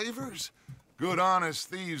 and slavers? Good, honest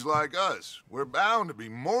thieves like us. We're bound to be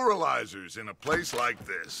moralizers in a place like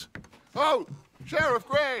this. Oh, Sheriff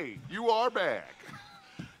Gray, you are back.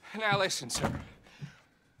 Now listen, sir.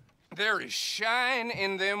 There is shine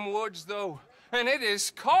in them woods, though. And it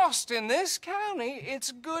is costing this county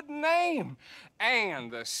its good name.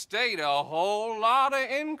 And the state a whole lot of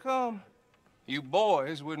income. You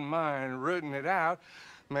boys wouldn't mind rooting it out.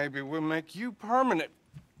 Maybe we'll make you permanent.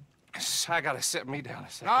 I gotta set me down a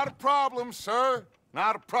second. Not a problem, sir.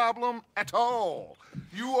 Not a problem at all.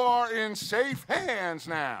 You are in safe hands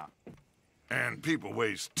now. And people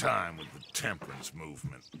waste time with the temperance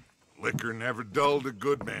movement. Liquor never dulled a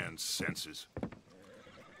good man's senses.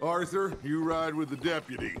 Arthur, you ride with the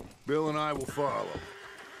deputy. Bill and I will follow.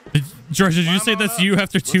 George, did you say that's you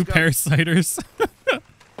after two parasiters?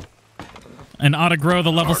 And ought to grow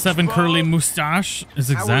the level 7 curly mustache is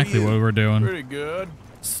exactly what we're doing. Pretty good.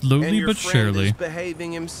 Slowly and but surely. Is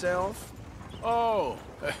behaving himself? Oh,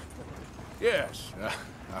 yes.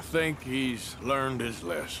 I think he's learned his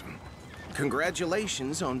lesson.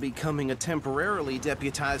 Congratulations on becoming a temporarily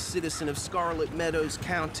deputized citizen of Scarlet Meadows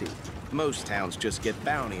County. Most towns just get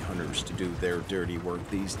bounty hunters to do their dirty work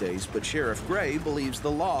these days, but Sheriff Gray believes the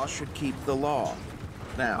law should keep the law.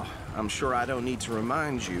 Now, I'm sure I don't need to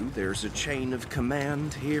remind you there's a chain of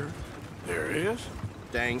command here. There is?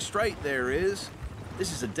 Dang straight there is.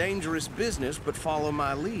 This is a dangerous business, but follow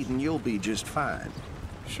my lead and you'll be just fine.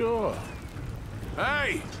 Sure.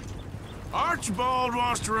 Hey! Archibald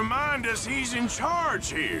wants to remind us he's in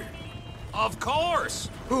charge here. Of course!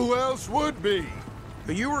 Who else would be?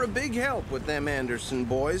 You were a big help with them Anderson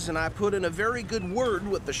boys, and I put in a very good word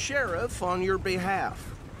with the sheriff on your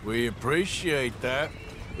behalf. We appreciate that.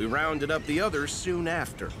 We rounded up the others soon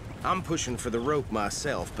after. I'm pushing for the rope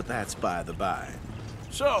myself, but that's by the by.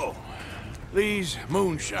 So, these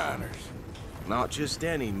moonshiners. Not just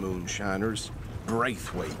any moonshiners,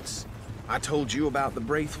 Braithwaites. I told you about the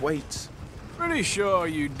Braithwaites? Pretty sure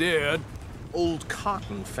you did. Old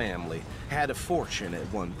Cotton family had a fortune at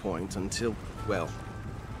one point until, well,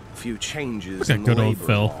 a few changes in the labor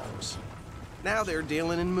laws. Now they're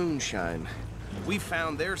dealing in moonshine. We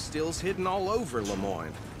found their stills hidden all over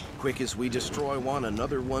Lemoyne. Quick as we destroy one,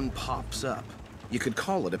 another one pops up. You could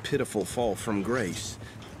call it a pitiful fall from grace,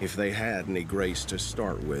 if they had any grace to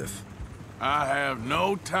start with. I have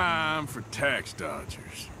no time for tax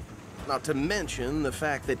dodgers. Not to mention the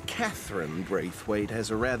fact that Catherine Braithwaite has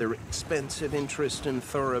a rather expensive interest in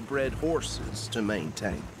thoroughbred horses to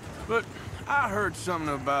maintain. But I heard something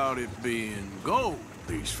about it being gold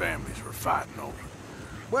these families were fighting over.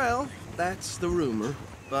 Well, that's the rumor.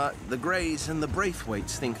 But the Grays and the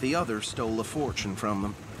Braithwaites think the others stole a fortune from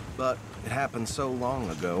them. But it happened so long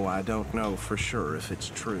ago, I don't know for sure if it's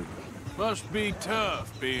true. Must be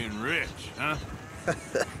tough being rich, huh?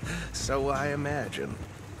 So I imagine.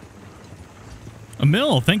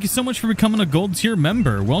 Emil, thank you so much for becoming a gold tier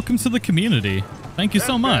member. Welcome to the community. Thank you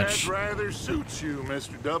so much. That rather suits you,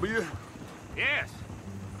 Mr. W. Yes,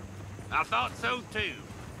 I thought so too.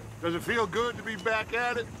 Does it feel good to be back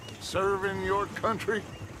at it, serving your country?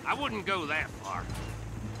 I wouldn't go that far.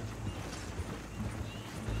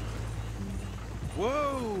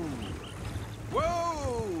 Whoa!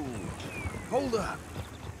 Whoa! Hold up.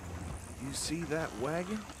 You see that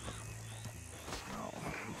wagon?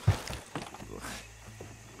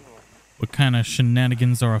 What kind of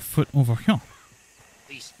shenanigans are afoot over here?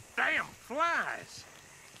 These damn flies.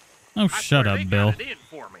 Oh, shut up, Bill. Got it in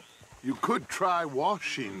for me. You could try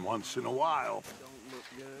washing once in a while. Don't look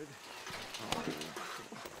good.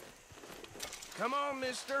 Come on,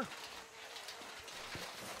 mister.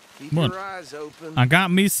 Keep What? your eyes open. I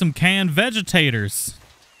got me some canned vegetators.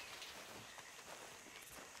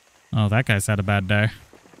 Oh, that guy's had a bad day.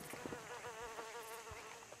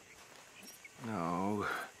 No,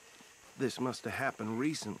 this must have happened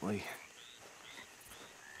recently.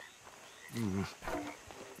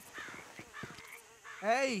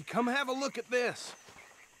 Hey, come have a look at this.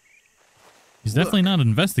 He's definitely not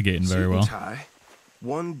investigating very well. Tie,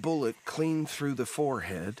 one bullet clean through the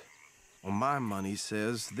forehead. Well, my money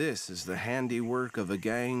says this is the handiwork of a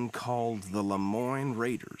gang called the Lemoyne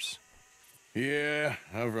Raiders. Yeah,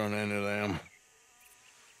 I've run into them.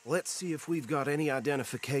 Let's see if we've got any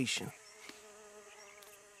identification.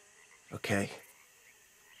 Okay.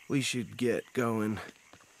 We should get going.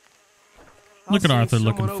 Look at Arthur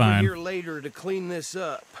looking I'll send someone fine. over here later to clean this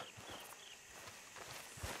up.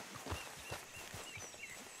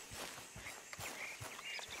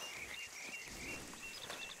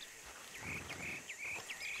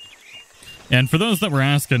 And for those that were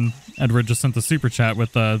asking, Edward just sent the super chat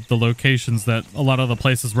with the locations that a lot of the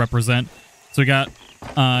places represent. So we got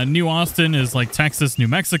New Austin is like Texas, New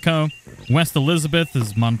Mexico. West Elizabeth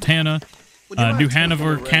is Montana. New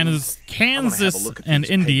Hanover, Kansas, and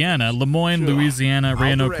Indiana. Lemoyne, Louisiana.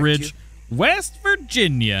 Roanoke Ridge, West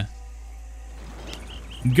Virginia.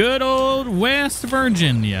 Good old West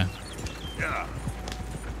Virginia.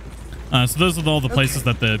 So those are all the places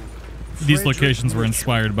that these locations were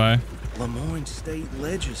inspired by. Lemoyne State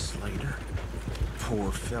Legislator.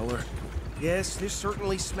 Poor feller. Yes, this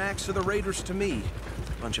certainly smacks of the Raiders to me.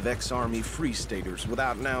 Bunch of ex-Army free staters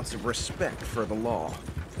without an ounce of respect for the law.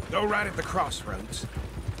 Go right at the crossroads.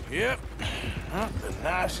 Yep. Not the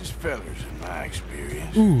nicest fellers in my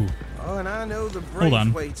experience. Ooh. Oh, and I know the Hold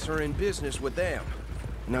on. Braithwaites are in business with them.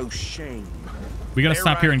 No shame. We gotta They're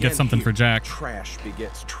stop here and get again something for Jack. Trash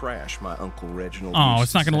begets trash, my Uncle Reginald. Oh, used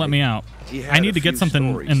it's not to gonna let say. me out. He had I a need to get few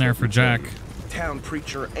something stories in there that for would Jack. tell you. Town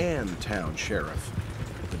preacher and town sheriff.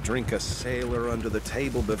 To drink a sailor under the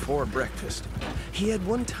table before breakfast. He had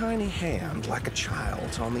one tiny hand, like a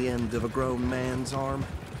child's, on the end of a grown man's arm.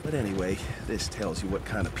 But anyway, this tells you what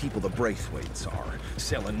kind of people the Braithwaites are,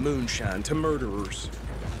 selling moonshine to murderers.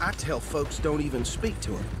 I tell folks don't even speak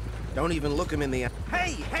to them. Don't even look them in the eye.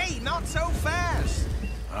 Hey, not so fast!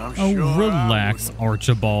 I'm Oh, sure relax,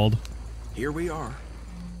 Archibald. Here we are.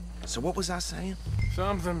 So what was I saying?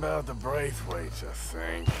 Something about the Braithwaites, I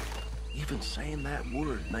think. Even saying that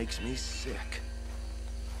word makes me sick.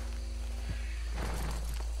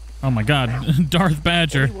 Oh my God, Darth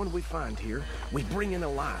Badger. Anyone we find here, we bring in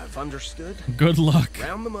alive, understood? Good luck.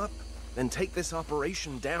 Round them up, then take this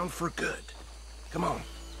operation down for good. Come on.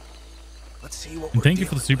 Let's see what And we're thank you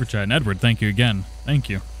for the super chat. And Edward, thank you again. Thank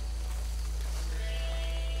you.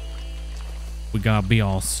 We gotta be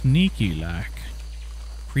all sneaky like.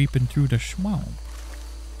 Creeping through the swamp.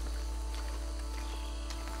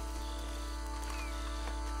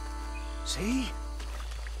 See?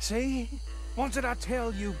 See? What did I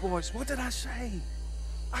tell you, boys? What did I say?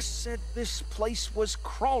 I said this place was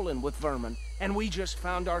crawling with vermin, and we just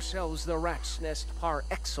found ourselves the rat's nest par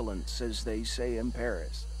excellence, as they say in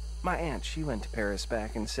Paris. My aunt, she went to Paris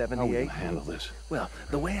back in '78. How will you handle this? Well,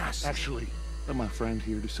 the way I see Actually, let my friend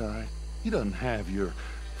here decide. He doesn't have your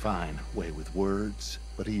fine way with words,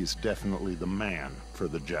 but he is definitely the man for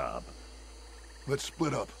the job. Let's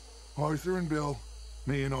split up. Arthur and Bill,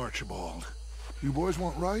 me and Archibald. You boys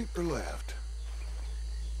want right or left?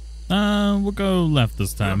 We'll go left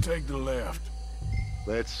this time. I'll take the left.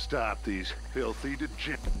 Let's stop these filthy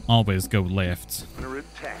degenerates. Always go left.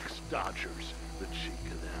 Tax dodgers. The cheek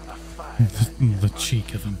of them. A fine The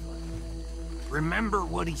cheek of him. Remember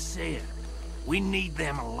what he said. We need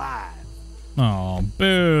them alive. Oh,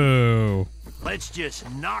 boo. Let's just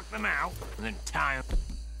knock them out and then tie them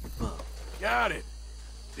up. Got it,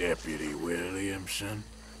 Deputy Williamson.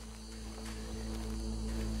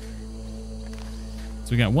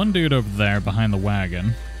 So we got one dude over there behind the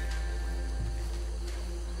wagon.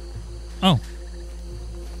 Oh.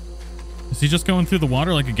 Is he just going through the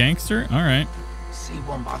water like a gangster? All right. See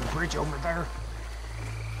one by the bridge over there?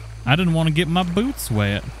 I didn't want to get my boots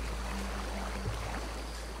wet.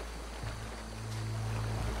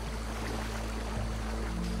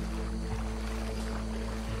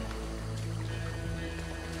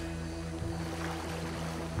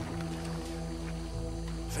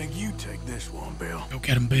 I think you take this one, Bill. Go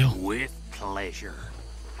get him, Bill. With pleasure.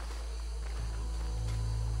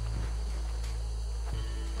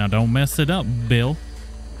 Now don't mess it up, Bill.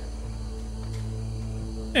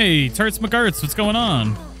 Hey, Turts McGurts, what's going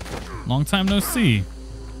on? Long time no see.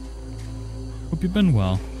 Hope you've been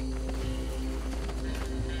well.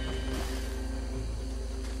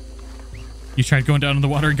 You tried going down in the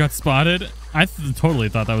water and got spotted? I totally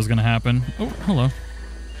thought that was going to happen. Oh, hello.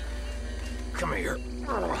 Come here.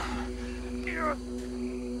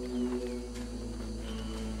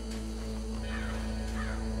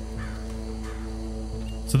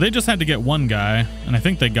 So they just had to get one guy, and I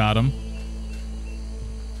think they got him.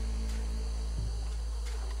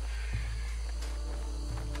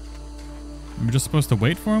 We're just supposed to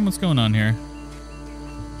wait for him? What's going on here?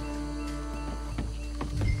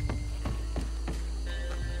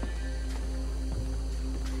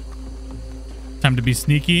 Time to be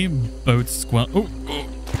sneaky. Boats squel.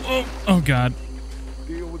 Oh, God.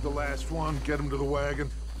 Deal with the last one. Get him to the wagon.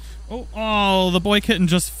 Oh, the boy kitten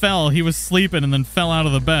just fell. He was sleeping and then fell out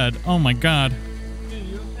of the bed. Oh, my God.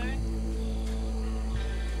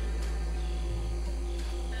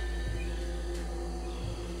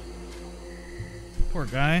 Poor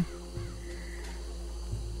guy.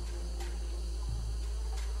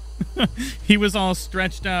 He was all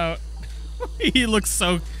stretched out. He looks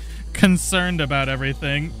so concerned about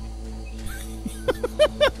everything.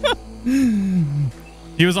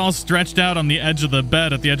 He was all stretched out on the edge of the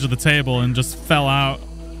bed at the edge of the table and just fell out.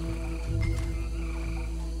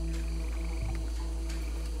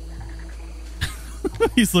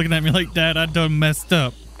 He's looking at me like, Dad, I done messed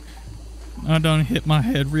up. I done hit my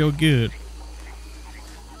head real good.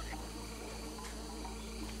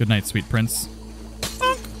 Good night, sweet prince.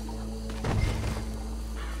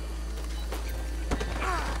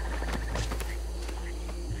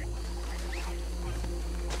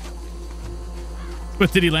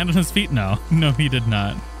 But did he land on his feet? No. No, he did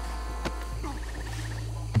not.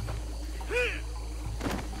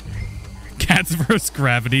 Cats versus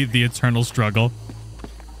gravity, the eternal struggle.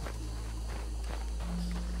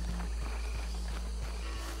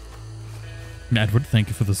 Edward, thank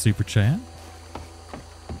you for the super chat.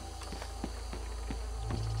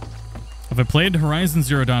 Have I played Horizon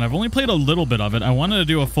Zero Dawn? I've only played a little bit of it. I wanted to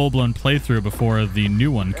do a full-blown playthrough before the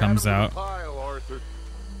new one comes out.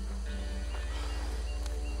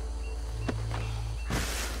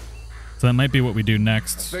 So that might be what we do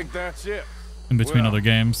next. I think that's it. In between other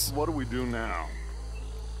games. What do we do now?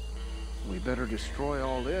 We better destroy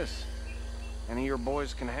all this. Any of your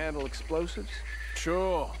boys can handle explosives?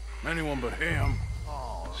 Sure. Anyone but him.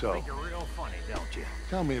 Oh, so, think you're real funny, don't you?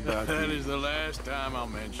 Tell me about that. Is the last time I'll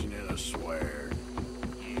mention it, I swear.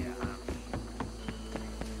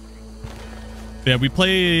 Yeah, we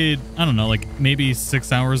played, I don't know, like maybe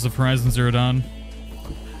 6 hours of Horizon Zero Dawn.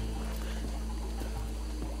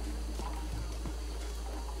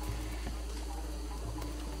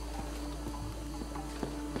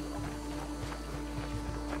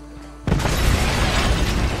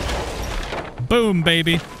 Boom,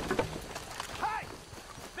 baby. Hey!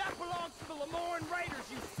 That belongs to the Lemoyne Raiders,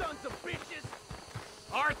 you sons of bitches!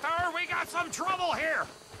 Arthur, we got some trouble here!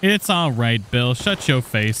 It's alright, Bill. Shut your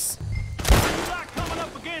face.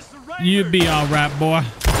 You be alright, boy.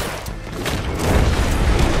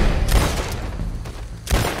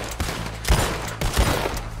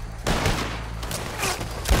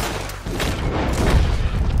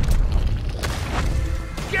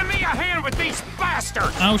 Give me a hand with these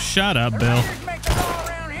bastards! Oh, shut up, Bill.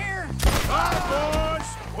 Boys,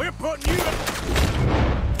 we're putting you.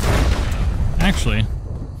 Actually,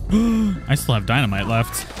 I still have dynamite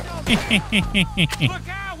left. Look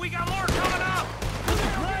out, we got more coming up!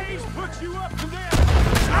 Blaze puts you up to this!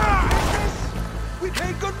 We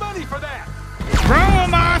paid good money for that! Throw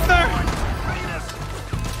him, Arthur!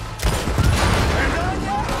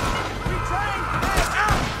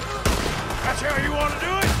 That's how you want to do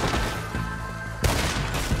it?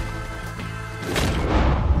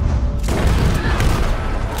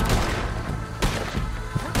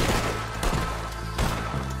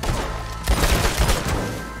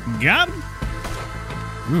 Got him.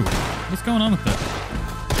 Ooh, what's going on with that?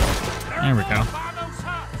 There we go.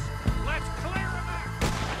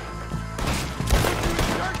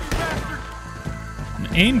 And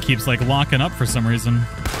aim keeps like locking up for some reason.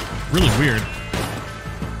 Really weird.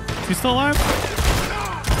 Is he still alive?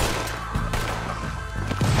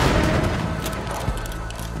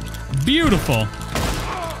 Beautiful.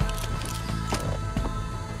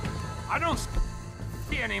 I don't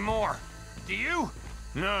see anymore. Do you?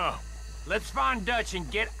 No. Let's find Dutch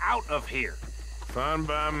and get out of here. Fine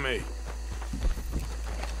by me.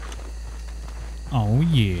 Oh,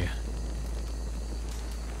 yeah.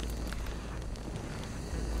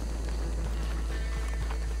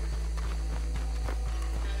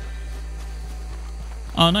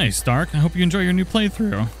 Oh, nice, Stark. I hope you enjoy your new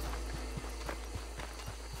playthrough.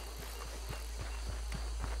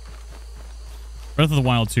 Breath of the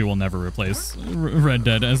Wild 2 will never replace Red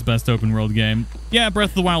Dead as best open world game. Yeah,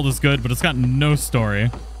 Breath of the Wild is good, but it's got no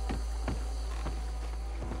story.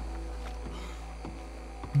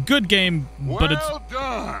 Good game, but it's... Well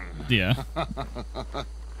done. Yeah.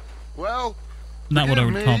 Well, not what I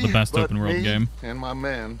would call the me, best but open world me game. And my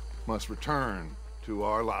men must return to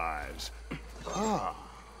our lives. Ah.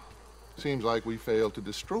 Seems like we failed to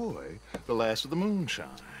destroy the last of the moonshine.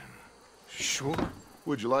 Sure.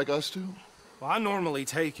 Would you like us to? Well, I normally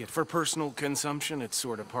take it. For personal consumption, it's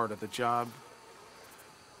sort of part of the job.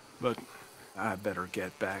 But I better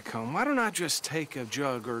get back home. Why don't I just take a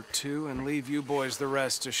jug or two and leave you boys the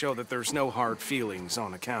rest to show that there's no hard feelings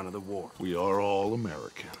on account of the war? We are all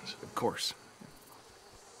Americans. Of course.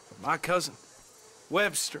 But my cousin,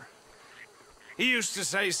 Webster, he used to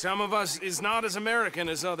say some of us is not as American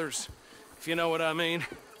as others, if you know what I mean.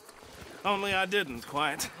 Only I didn't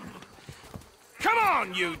quite. Come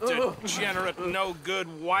on, you degenerate, no-good,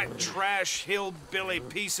 white trash, hillbilly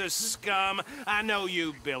piece of scum. I know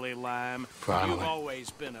you, Billy Lime. Finally. You've always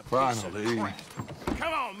been a Finally. piece of crap.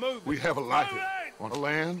 Come on, move. We have a life on a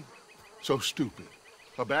land so stupid,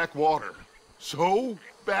 a backwater so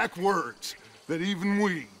backwards that even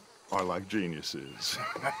we are like geniuses.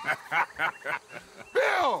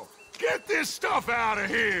 Bill, get this stuff out of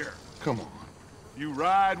here. Come on, you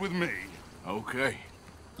ride with me. Okay.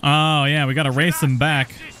 Oh, yeah, we got to race him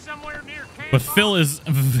back. But Phil is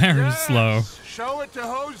very slow. Show it to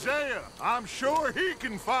Hosea. I'm sure he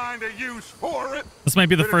can find a use for it. This might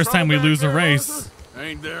be the first time we lose a race.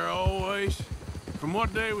 Ain't there always? From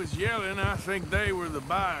what they was yelling, I think they were the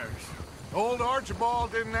buyers. Old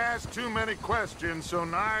Archibald didn't ask too many questions, so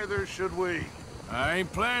neither should we. I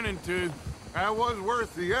ain't planning to. That was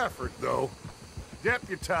worth the effort, though.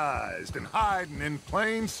 Deputized and hiding in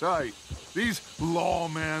plain sight. These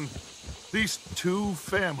lawmen, these two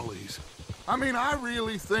families. I mean, I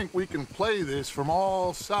really think we can play this from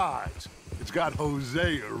all sides. It's got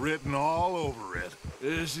Hosea written all over it.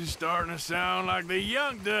 This is starting to sound like the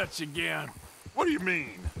Young Dutch again. What do you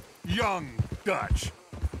mean, Young Dutch?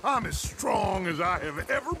 I'm as strong as I have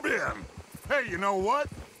ever been. Hey, you know what?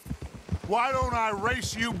 Why don't I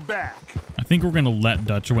race you back? I think we're going to let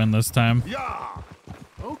Dutch win this time. Yeah.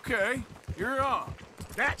 Okay, you're on.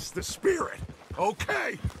 That's the spirit.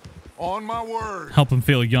 Okay, on my word. Help him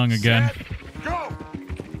feel young again. Set, go.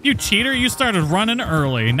 You cheater, you started running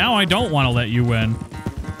early. Now I don't want to let you win.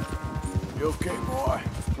 You okay, boy?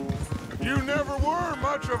 You never were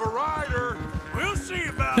much of a rider. We'll see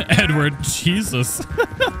about that. Edward, Jesus.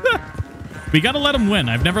 We got to let him win.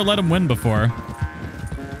 I've never let him win before.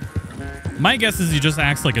 My guess is he just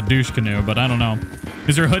acts like a douche canoe, but I don't know.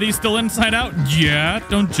 Is your hoodie still inside out? Yeah,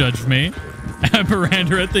 don't judge me.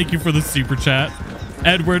 Barandra, thank you for the super chat.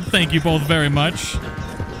 Edward, thank you both very much.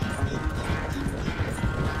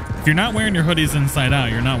 If you're not wearing your hoodies inside out,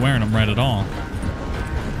 you're not wearing them right at all.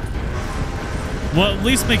 Well, at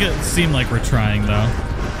least make it seem like we're trying, though.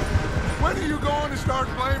 When are you going to start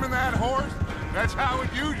blaming that horse? That's how it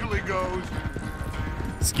usually goes.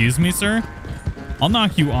 Excuse me, sir? I'll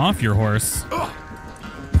knock you off your horse.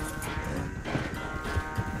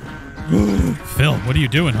 Phil, what are you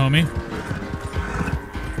doing, homie?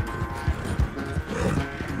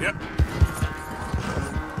 Yep.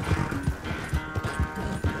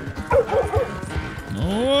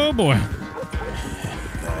 Oh, boy.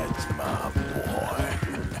 That's my boy.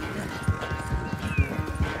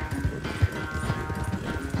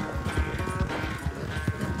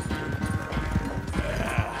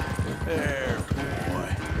 There,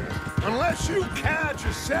 boy. Unless you catch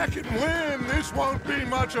a second win, this won't be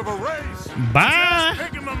much of a race. Bye.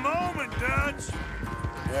 Just taking a moment, Dutch.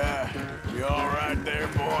 Yeah, you all right there,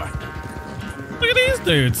 boy? Look at these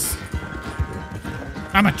dudes.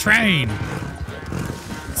 I'm a train.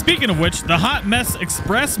 Speaking of which, the Hot Mess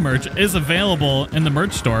Express merch is available in the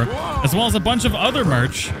merch store, as well as a bunch of other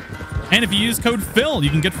merch. And if you use code PHIL, you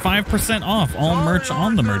can get 5% off all merch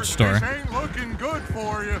on the merch store. This ain't looking good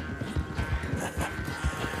for you.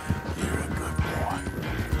 You're a good boy.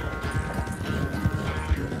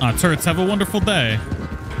 Aw, turrets, have a wonderful day.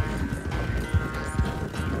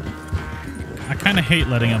 I kind of hate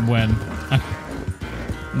letting him win,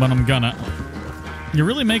 but I'm gonna. You're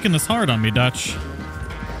really making this hard on me, Dutch.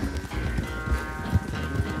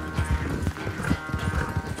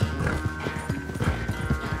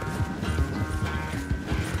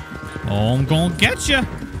 Oh, I'm gonna get you.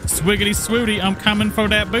 Swiggity swooty, I'm coming for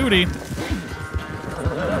that booty.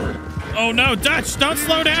 Oh no, Dutch, don't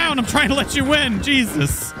slow down. I'm trying to let you win.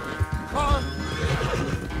 Jesus.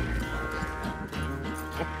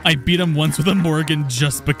 I beat him once with a Morgan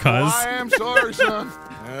just because. I am sorry, son.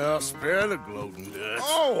 Well, spare the gloating, Dutch.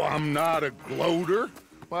 Oh, I'm not a gloater.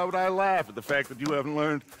 Why would I laugh at the fact that you haven't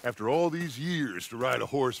learned, after all these years, to ride a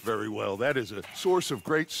horse very well? That is a source of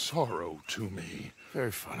great sorrow to me.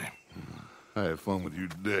 Very funny. I had fun with you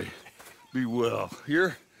today. Be well.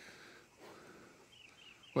 Here?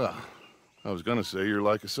 Well, I was gonna say you're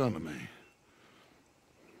like a son to me.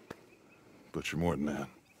 But you're more than that.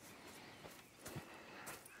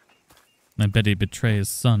 I bet he betrays his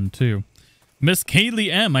son, too. Miss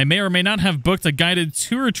Kaylee M. I may or may not have booked a guided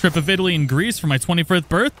tour trip of Italy and Greece for my 21st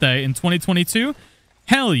birthday in 2022.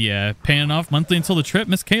 Hell yeah. Paying off monthly until the trip.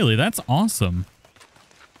 Miss Kaylee, that's awesome.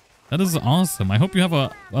 That is awesome. I hope you have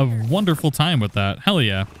a wonderful time with that. Hell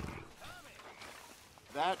yeah.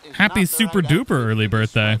 Happy super duper early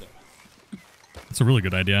birthday. That's a really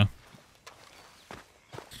good idea.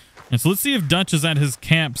 And so let's see if Dutch is at his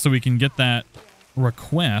camp so we can get that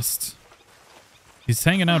request. He's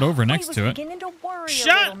hanging out over next to it.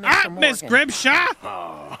 Shut up, Miss Grimshaw!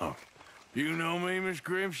 Oh, you know me, Miss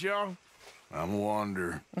Grimshaw? I'm a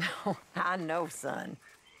wanderer. I know, son.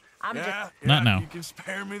 I'm just Not now. You can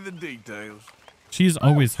spare me the details. She's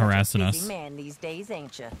always harassing busy us. man these days,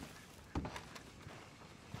 ain't you?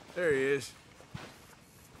 There he is.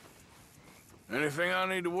 Anything I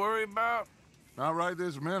need to worry about? Not right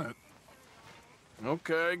this minute.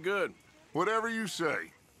 Okay, good. Whatever you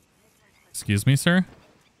say. Excuse me, sir?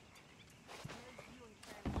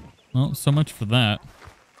 Well, so much for that.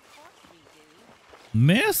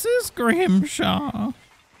 Mrs. Grimshaw.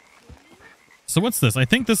 So what's this? I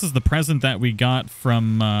think this is the present that we got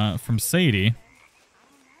from Sadie.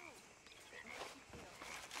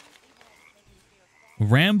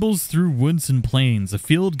 Rambles through woods and plains, a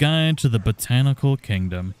field guide to the botanical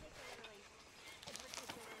kingdom.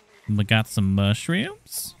 We got some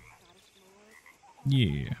mushrooms.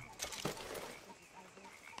 Yeah.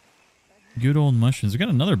 Good old mushrooms. We got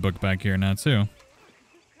another book back here now, too.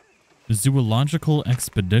 Zoological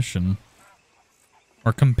Expedition.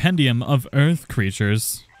 Or Compendium of Earth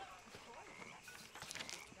Creatures.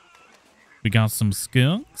 We got some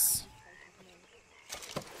skunks.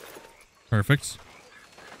 Perfect.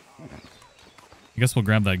 I guess we'll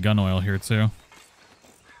grab that gun oil here, too.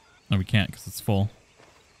 No, we can't because it's full.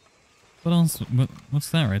 What else? What's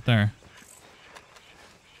that right there?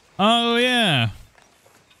 Oh, yeah.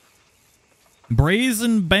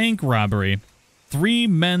 Brazen bank robbery. 3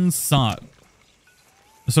 men sought.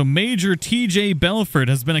 So Major T.J. Belford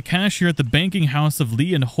has been a cashier at the banking house of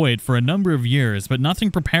Lee and Hoyt for a number of years, but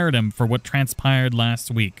nothing prepared him for what transpired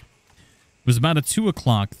last week. It was about at 2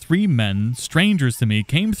 o'clock. 3 men, strangers to me,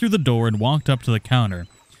 came through the door and walked up to the counter.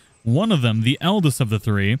 One of them, the eldest of the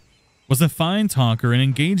 3, was a fine talker and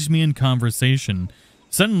engaged me in conversation.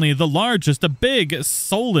 Suddenly, the largest, a big,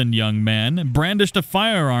 sullen young man, brandished a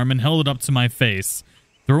firearm and held it up to my face.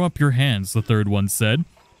 "Throw up your hands," the third one said,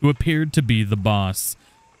 who appeared to be the boss.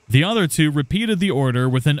 The other 2 repeated the order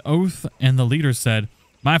with an oath, and the leader said,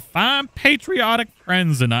 "My fine patriotic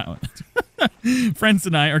friends and I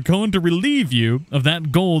are going to relieve you of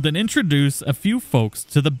that gold and introduce a few folks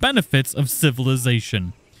to the benefits of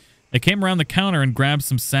civilization." They came around the counter and grabbed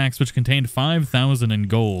some sacks which contained 5,000 in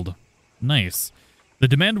gold. Nice. They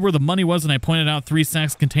demanded where the money was, and I pointed out 3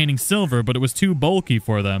 sacks containing silver, but it was too bulky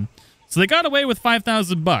for them. So they got away with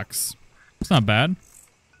 5,000 bucks. It's not bad.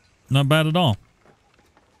 Not bad at all.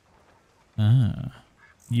 Ah.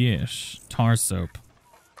 Yes. Tar soap.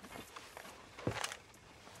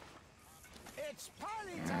 It's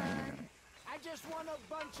party time. I just won a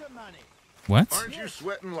bunch of money. What? Aren't you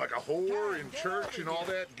sweating like a whore in church and all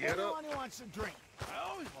that get up? Anyone who wants a drink. I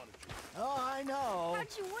always want a drink. Oh, I know. How'd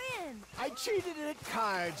you win? I cheated at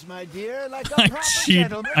cards, my dear, like a I proper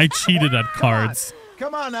gentleman. cheated at cards.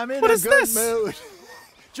 Come on, I'm in What a is good this? mood.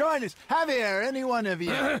 Join us. Javier, any one of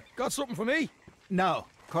you. Got something for me? No,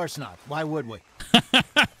 of course not. Why would we?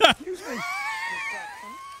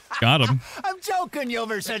 Got him. I'm joking, you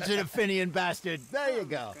oversensitive Finian bastard. There you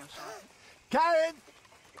go. Karen,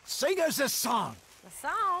 sing us a song. A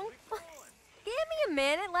song? Give me a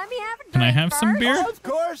minute. Let me have a drink Can I have some first. beer? Oh, of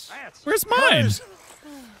course. Where's mine?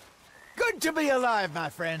 Good to be alive, my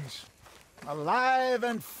friends. Alive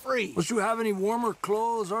and free. Don't you have any warmer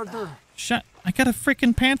clothes, Arthur? Shut. I got a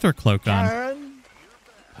freaking panther cloak on. Karen,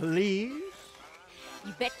 please.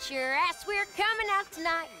 You bet your ass we're coming out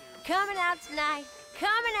tonight. Coming out tonight.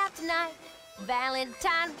 Coming out tonight.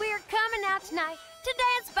 Valentine, we're coming out tonight to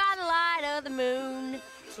dance by the light of the moon.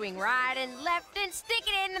 Swing right and left and stick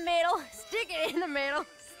it in the middle. Stick it in the middle.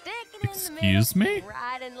 Stick it in the middle. Excuse me?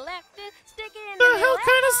 Right and left and stick it in The the middle. hell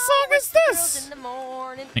kind of song is this? In the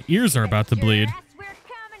morning. My ears are about to bleed. We're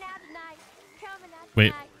coming out tonight. Coming out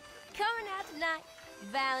Wait. tonight. Coming out tonight.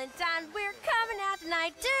 Valentine, we're coming out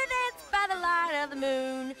tonight to dance by the light of the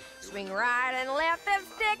moon. Swing right and left and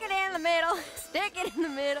stick it in the middle. Stick it in the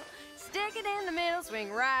middle. Stick it in the middle.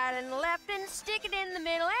 Swing right and left and stick it in the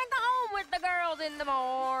middle. And go home with the girls in the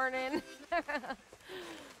morning.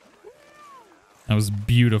 That was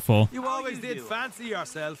beautiful. You always did fancy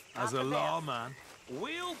yourself as a lawman.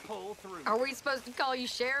 We'll pull through. Are we supposed to call you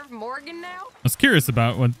Sheriff Morgan now? I was curious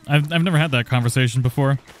about what I've never had that conversation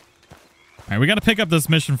before. All right, we got to pick up this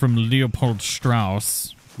mission from Leopold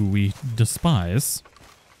Strauss, who we despise.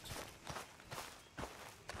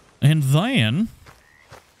 And then,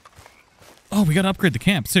 oh, we got to upgrade the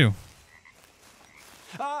camp too.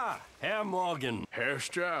 Ah, Herr Morgan. Herr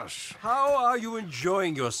Strauss. How are you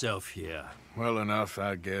enjoying yourself here? Well enough,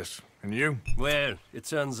 I guess. And you? Well, it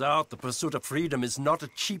turns out the pursuit of freedom is not a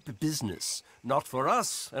cheap business. Not for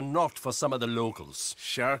us, and not for some of the locals.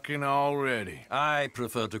 Sharking already. I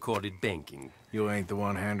prefer to call it banking. You ain't the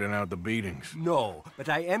one handing out the beatings. No, but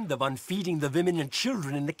I am the one feeding the women and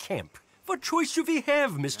children in the camp. What choice do we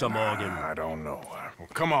have, Mr. Morgan? I don't know. Well,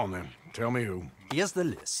 come on then. Tell me who. Here's the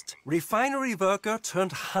list. Refinery worker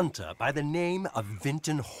turned hunter by the name of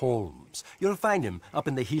Vinton Holmes. You'll find him up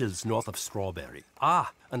in the hills north of Strawberry.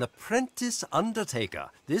 Ah, an apprentice undertaker.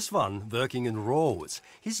 This one working in Rhodes.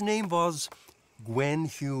 His name was Gwen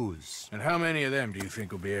Hughes. And how many of them do you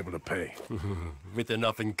think will be able to pay? With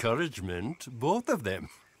enough encouragement, both of them.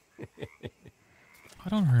 I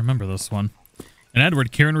don't remember this one. And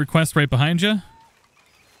Edward, Kieran request right behind you?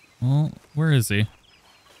 Well, where is he?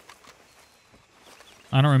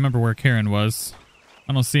 I don't remember where Kieran was.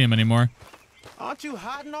 I don't see him anymore. Aren't you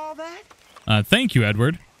hiding all that? Thank you,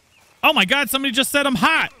 Edward. Oh my God, somebody just said I'm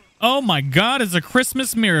hot. Oh my God, it's a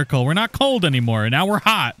Christmas miracle. We're not cold anymore. Now we're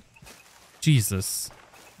hot. Jesus.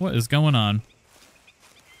 What is going on?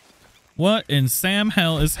 What in Sam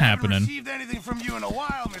hell is happening? I haven't received anything from you in a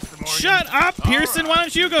while, Mr. Morgan. Shut up, Pearson. Why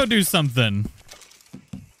don't you go do something?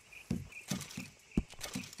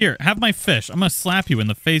 Here, have my fish. I'm going to slap you in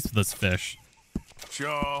the face with this fish.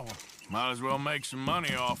 Sure. Might as well make some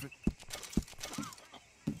money off it.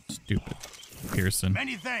 Stupid Pearson.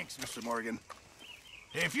 Many thanks, Mr. Morgan.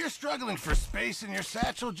 If you're struggling for space in your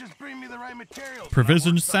satchel, just bring me the right materials.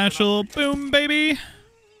 Provision satchel. Boom, baby.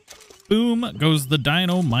 Boom goes the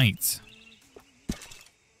dynamite.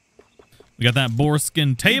 We got that boar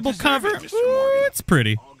skin table cover. Ooh, it's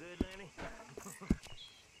pretty.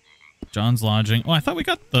 John's lodging. Oh, I thought we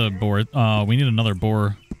got the boar. We need another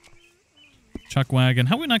boar. Chuck wagon.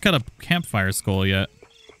 How have we not got a campfire skull yet?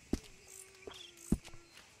 All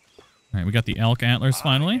right, we got the elk antlers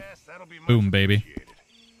finally. Boom, baby.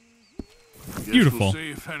 Beautiful. We'll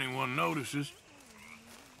see if anyone notices.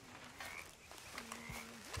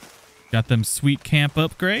 Got them sweet camp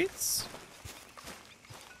upgrades.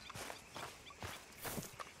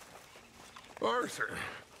 Arthur,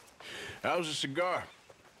 how's the cigar?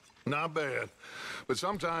 Not bad. But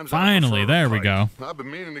sometimes finally, there we go. I've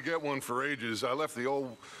been meaning to get one for ages. I left the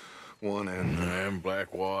old one in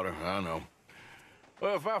Blackwater. I know.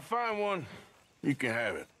 Well, if I find one, you can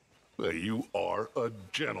have it. Well, you are a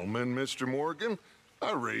gentleman, Mr. Morgan.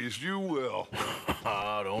 I raised you well.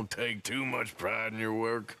 Don't take too much pride in your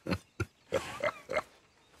work.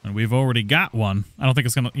 And we've already got one. I don't think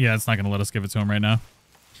it's gonna. Yeah, it's not gonna let us give it to him right now.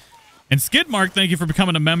 And Skidmark, thank you for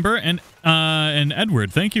becoming a member. And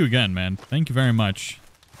Edward, thank you again, man. Thank you very much.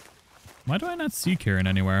 Why do I not see Kieran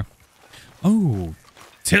anywhere? Oh,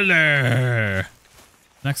 Tilly.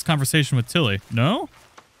 Next conversation with Tilly. No?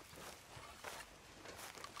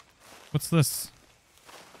 What's this?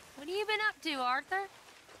 What have you been up to, Arthur?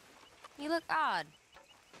 You look odd.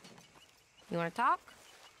 You want to talk?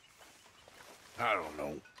 I don't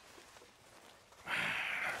know. I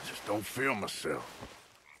just don't feel myself.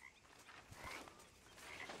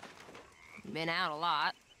 Been out a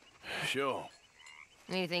lot. Sure.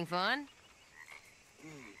 Anything fun?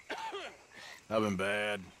 I've been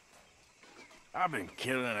bad. I've been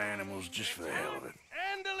killing animals just for the hell of it.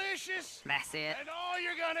 And delicious. That's it. And all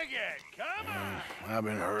you're gonna get. Come on. I've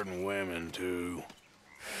been hurting women, too.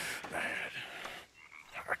 Bad.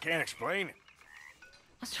 I can't explain it.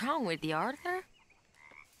 What's wrong with you, Arthur?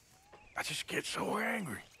 I just get so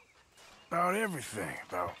angry. About everything.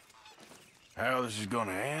 About how this is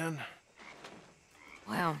gonna end.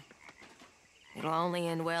 Well, it'll only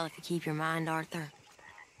end well if you keep your mind, Arthur.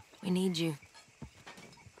 We need you.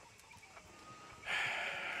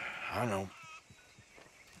 I know.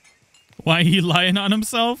 Why he lying on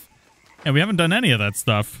himself? Yeah, we haven't done any of that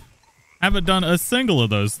stuff. Haven't done a single of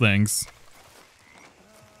those things.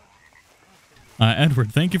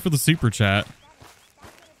 Edward, thank you for the super chat.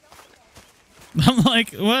 I'm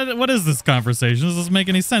like, what is this conversation? Does this make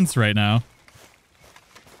any sense right now?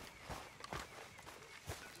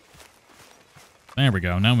 There we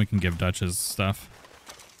go. Now we can give Dutch his stuff.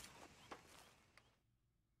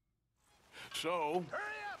 So,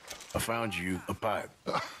 I found you a pipe.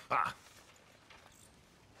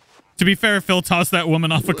 To be fair, Phil tossed that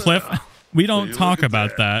woman off a cliff. We don't talk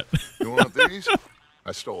about that. You want these?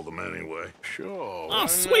 I stole them anyway. Sure. Oh,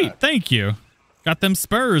 sweet. Thank you. Got them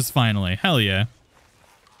spurs finally. Hell yeah.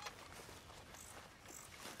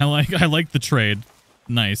 I like the trade.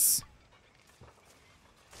 Nice.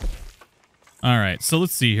 All right, so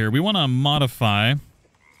let's see here. We want to modify.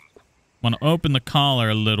 Want to open the collar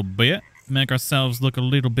a little bit. Make ourselves look a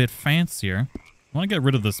little bit fancier. I want to get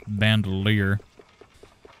rid of this bandolier.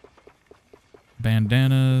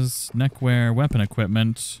 Bandanas, neckwear, weapon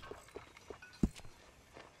equipment.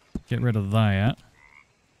 Get rid of that.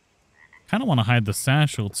 Kind of want to hide the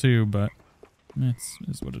satchel too, but it's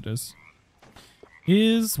is what it is.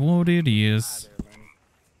 Is what it is.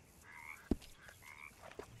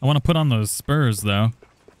 I want to put on those spurs though.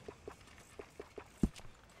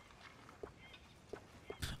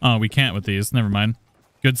 Oh, we can't with these. Never mind.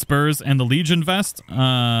 Good spurs and the Legion vest. Huh?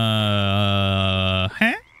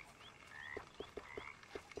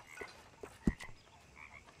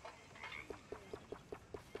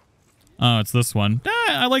 Oh, it's this one.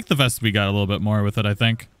 I like the vest we got a little bit more with it, I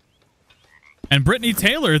think. And Brittany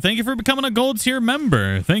Taylor, thank you for becoming a gold tier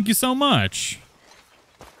member. Thank you so much.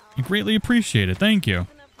 I greatly appreciate it. Thank you.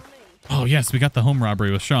 Oh, yes, we got the home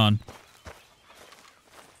robbery with Sean.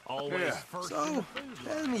 Yeah. So,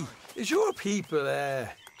 tell me, is your people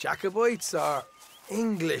Jacobites or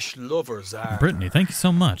English lovers? Brittany, thank you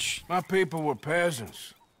so much. My people were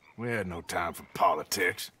peasants. We had no time for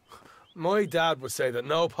politics. My dad would say that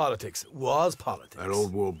no politics was politics. That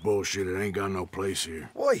old world bullshit, it ain't got no place here.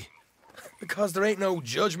 Why? Because there ain't no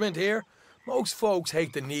judgment here. Most folks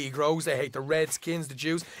hate the Negroes, they hate the Redskins, the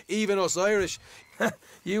Jews, even us Irish.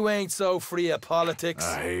 You ain't so free of politics.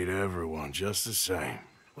 I hate everyone just the same.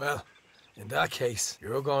 Well, in that case,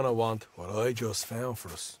 you're gonna want what I just found for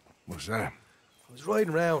us. What's that? I was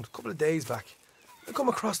riding around a couple of days back. I come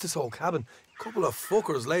across this old cabin. A couple of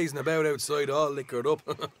fuckers lazing about outside all liquored up.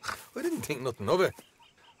 I didn't think nothing of it.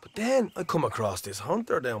 But then I come across this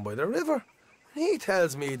hunter down by the river. And he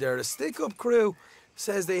tells me they're a stick-up crew.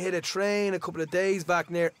 Says they hit a train a couple of days back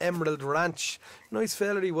near Emerald Ranch. Nice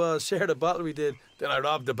fella he was, shared a bottle we did. Then I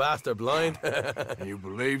robbed the bastard blind. You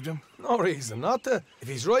believed him? No reason not to. If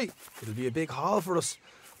he's right, it'll be a big haul for us.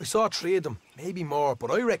 I saw 3 of them, maybe more,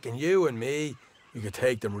 but I reckon you and me, we could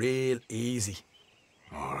take them real easy.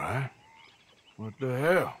 All right. What the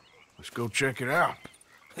hell? Let's go check it out.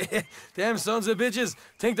 Them sons of bitches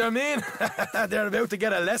think they're mean. They're about to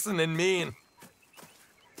get a lesson in mean.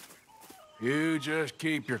 You just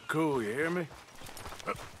keep your cool, you hear me?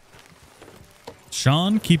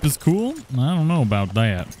 Sean, keep his cool? I don't know about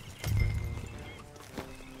that.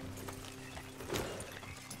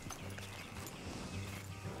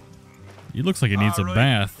 He looks like he needs a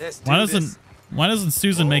bath. Why doesn't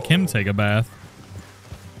Susan make him take a bath?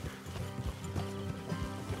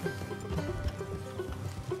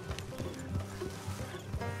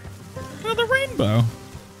 Oh, the rainbow.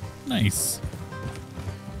 Nice.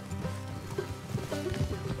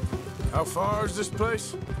 How far is this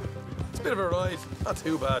place? It's a bit of a ride, not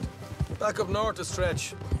too bad. Back up north a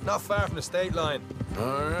stretch, not far from the state line. All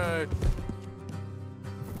right.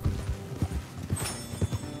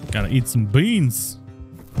 Gotta eat some beans.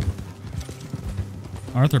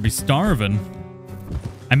 Arthur be starving.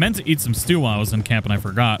 I meant to eat some stew while I was in camp and I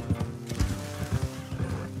forgot.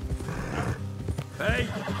 Hey!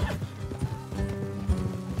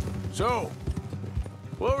 So,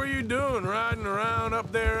 what were you doing riding around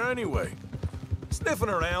up there anyway? Sniffing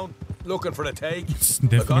around, looking for the take.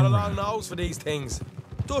 Sniffing I got a around. long nose for these things.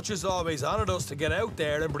 Dutch has always honoured us to get out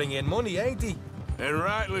there and bring in money, ain't he? And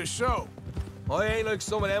rightly so. I ain't like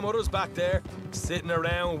some of them others back there, sitting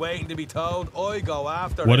around waiting to be told. I go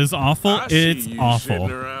after What it. is awful? I see It's you awful.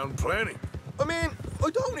 Sitting around plenty. I mean, I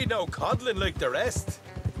don't need no coddling like the rest.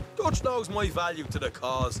 Dutch knows my value to the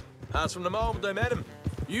cause. As from the moment I met him.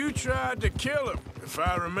 You tried to kill him, if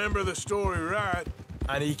I remember the story right.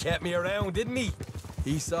 And he kept me around, didn't he?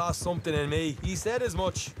 He saw something in me. He said as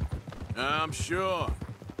much. I'm sure.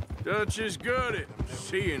 Dutch is good at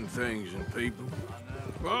seeing things in people.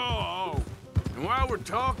 Oh, and while we're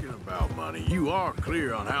talking about money, you are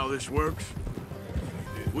clear on how this works?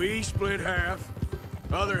 We split half,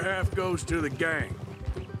 other half goes to the gang.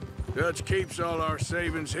 Dutch keeps all our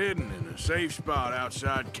savings hidden in a safe spot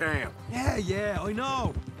outside camp. Yeah, I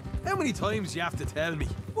know. How many times you have to tell me?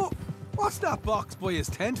 What What's that box by his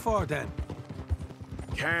tent for, then?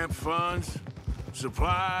 Camp funds,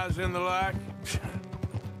 supplies, and the like.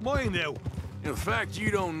 Mine now. The fact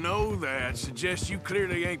you don't know that suggests you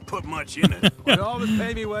clearly ain't put much in it. I always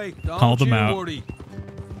pay me way. Call them out. Worry.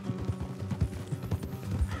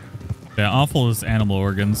 Yeah, awful is animal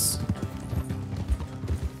organs.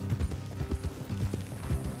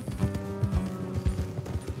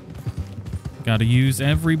 Gotta use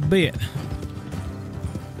every bit.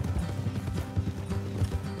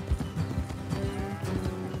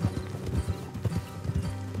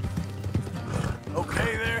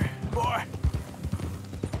 Okay there, boy?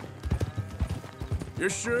 You're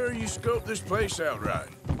sure you scoped this place out right?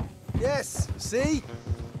 Yes, see?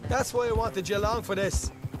 That's why I wanted you along for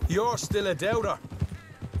this. You're still a doubter.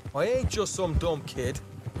 I ain't just some dumb kid.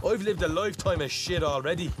 I've lived a lifetime of shit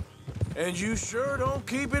already. And you sure don't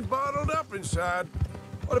keep it bottled up inside.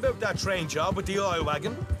 What about that train job with the oil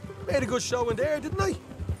wagon? Made a good show in there, didn't I?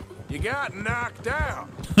 You got knocked out.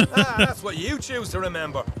 That's what you choose to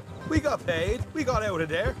remember. We got paid. We got out of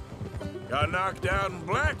there. Got knocked out in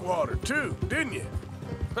Blackwater, too, didn't you?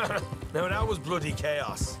 Now, that was bloody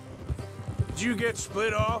chaos. Did you get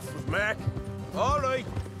split off with Mac? All right.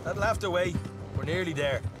 That'll have to wait. We're nearly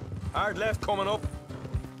there. Hard left coming up.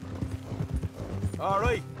 All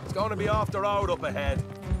right. It's going to be off the road up ahead.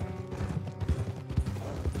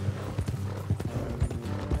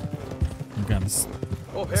 Oh, God, this...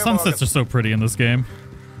 Up here, Sunsets Morgan. are so pretty in this game.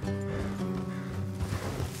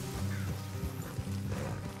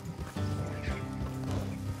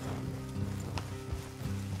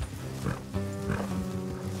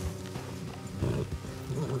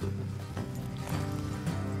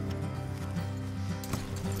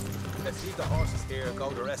 Let's leave the horses here and go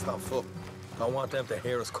the rest on foot. Don't want them to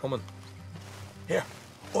hear us coming. Here,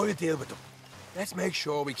 I'll deal with them. Let's make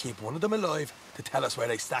sure we keep one of them alive to tell us where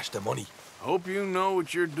they stashed the money. Hope you know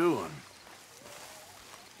what you're doing.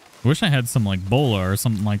 I wish I had some like bola or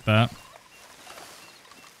something like that.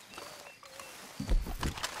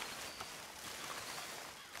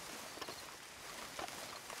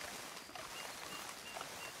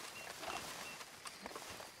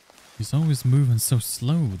 He's always moving so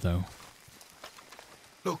slow, though.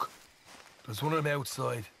 Look, there's one of them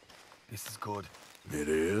outside. This is good. It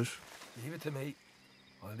is? Leave it to me.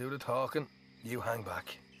 I'll do the talking. You hang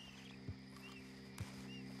back.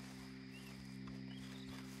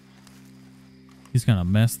 He's gonna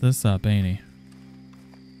mess this up, ain't he?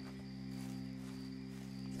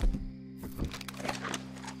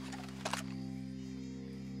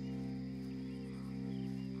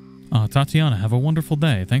 Oh, Tatiana, have a wonderful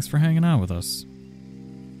day. Thanks for hanging out with us.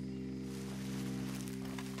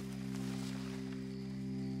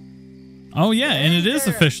 Oh, yeah, and it is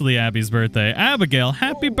officially Abby's birthday. Abigail,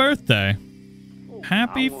 happy birthday.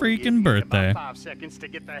 Happy freaking birthday. 5 seconds to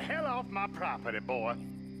get the hell off my property, boy.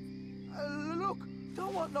 Look,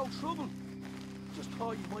 don't want no trouble. Just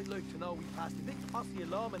thought you might like to know we passed a big posse of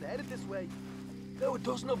lawmen headed this way. There were a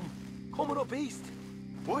dozen of them coming up east.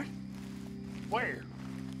 What? Where?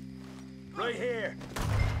 Right here.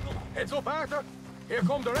 Heads up, Arthur. Here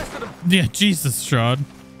come the rest of them. Yeah, Jesus, Strahd.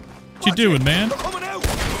 What you doing, man? They're coming out.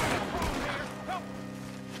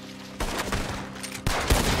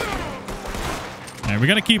 All right, we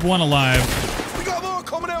gotta keep one alive. We got more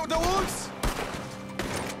coming out of the woods.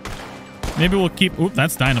 Maybe we'll keep... Oop,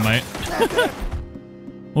 that's dynamite.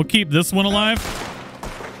 We'll keep this one alive.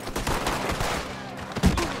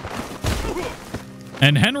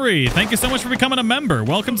 And Henry, thank you so much for becoming a member.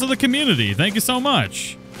 Welcome to the community. Thank you so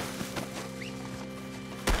much.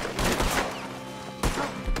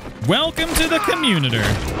 Welcome to the community.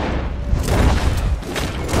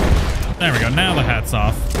 There we go. Now the hat's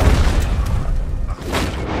off.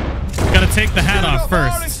 Gotta take the hat off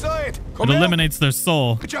first. It eliminates their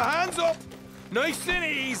soul. Put your hands up. Nice and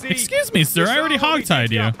easy. Excuse me, sir. I already hogtied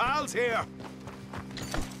you. Pals here.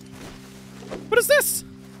 What is this?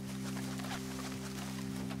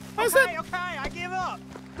 What is that? Okay, I give up.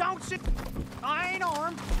 Don't sit. I ain't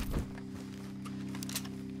armed.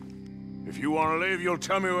 If you want to leave, you'll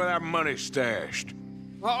tell me where that money's stashed.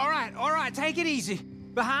 Well, all right, take it easy.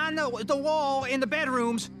 Behind the wall in the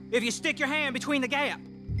bedrooms, if you stick your hand between the gap.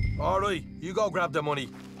 All right, you go grab the money.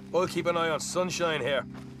 I'll keep an eye on Sunshine here.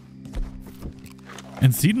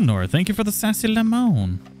 And Cedanor, thank you for the sassy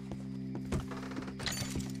lemon.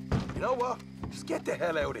 You know what? Just get the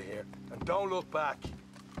hell out of here and don't look back.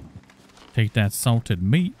 Take that salted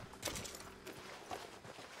meat.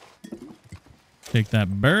 Take that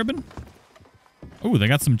bourbon. Oh, they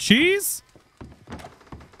got some cheese?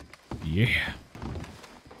 Yeah.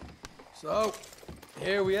 So,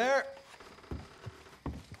 here we are.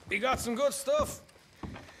 You got some good stuff.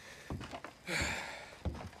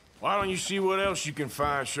 Why don't you see what else you can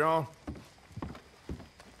find, Sean?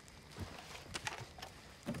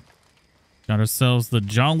 Got ourselves the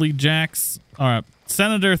Jolly Jacks.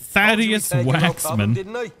 Senator Thaddeus Waxman.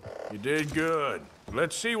 Didn't I? You did good.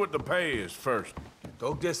 Let's see what the pay is first.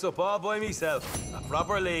 Dug this up all by myself. A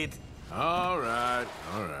proper lead. All right,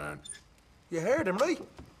 all right. You heard him, right?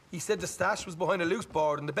 He said the stash was behind a loose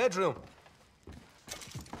board in the bedroom.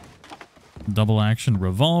 Double action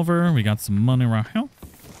revolver. We got some money right here.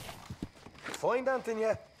 Find anything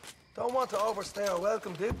yet? Don't want to overstay our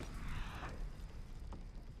welcome, dude.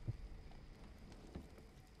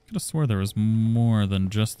 Could have swore there was more than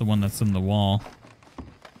just the one that's in the wall.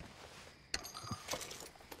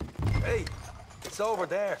 Hey, it's over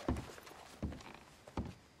there.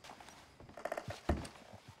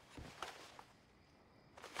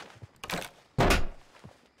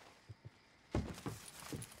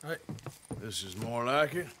 Hey, this is more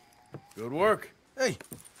like it. Good work. Hey,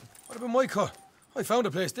 what about my car? I found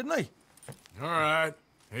a place, didn't I? All right,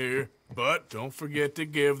 here. But don't forget to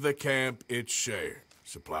give the camp its share.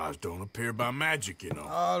 Supplies don't appear by magic, you know.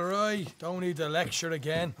 All right, don't need to lecture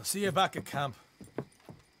again. I'll see you back at camp.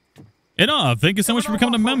 Thank you so much for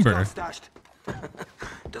becoming a member.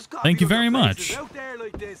 Thank you very much. Out there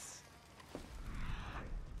like this.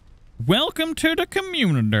 Welcome to the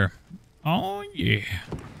community. Oh, yeah.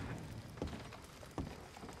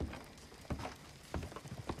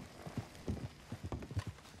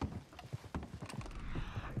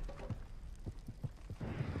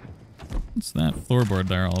 What's that floorboard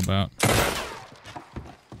there all about?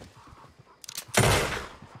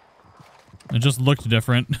 It just looked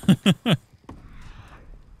different.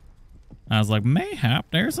 I was like, mayhap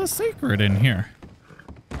there's a secret in here.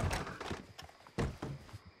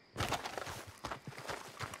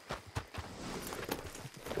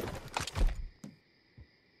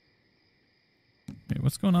 Wait,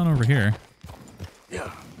 what's going on over here?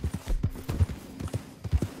 Yeah.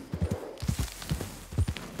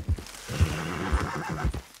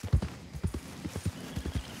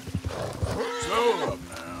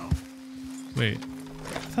 Wait, I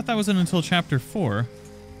thought that wasn't until chapter 4.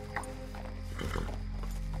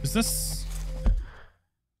 Is this?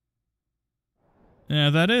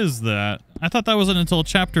 Yeah, that is that. I thought that wasn't until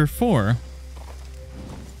chapter 4.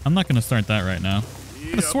 I'm not gonna start that right now.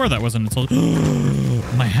 I swore that wasn't until.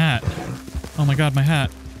 My hat. Oh my god, my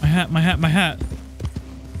hat. My hat, my hat, my hat.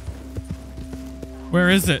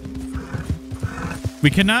 Where is it?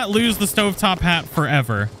 We cannot lose the stovetop hat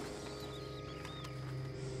forever.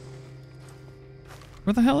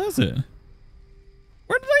 Where the hell is it?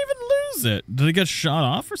 Where did I even lose it? Did it get shot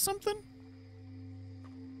off or something?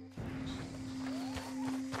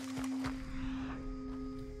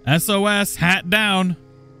 SOS, hat down.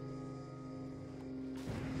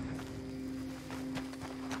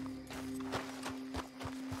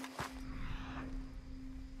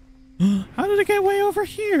 How did it get way over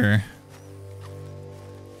here?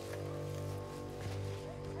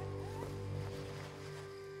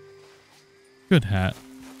 Good hat.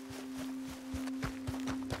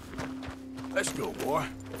 Let's go, boy.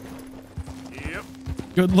 Yep.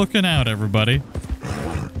 Good looking out, everybody.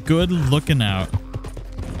 Good looking out.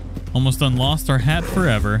 Almost done lost our hat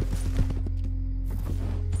forever.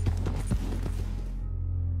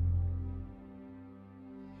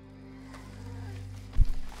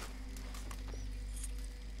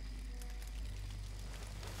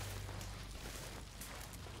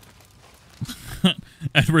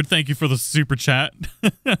 Edward, thank you for the super chat.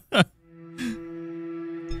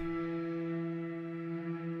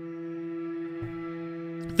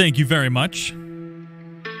 Thank you very much.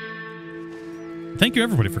 Thank you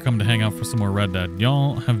everybody for coming to hang out for some more Red Dead.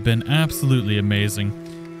 Y'all have been absolutely amazing.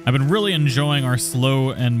 I've been really enjoying our slow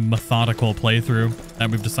and methodical playthrough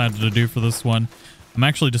that we've decided to do for this one. I'm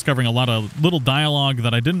actually discovering a lot of little dialogue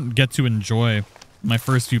that I didn't get to enjoy my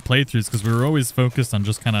first few playthroughs because we were always focused on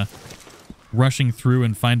just kind of rushing through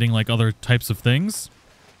and finding like other types of things.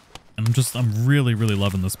 And I'm really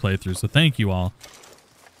loving this playthrough. So thank you all.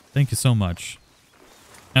 Thank you so much.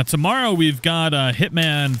 Now tomorrow we've got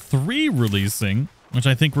Hitman 3 releasing, which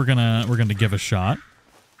I think we're gonna give a shot.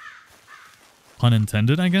 Pun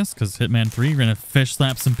intended, I guess, because Hitman 3, you're gonna fish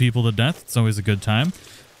slap some people to death. It's always a good time.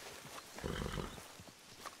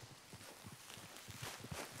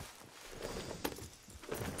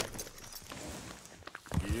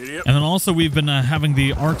 Yep. And then also we've been having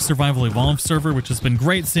the Ark Survival Evolved server, which has been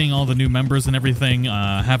great seeing all the new members and everything,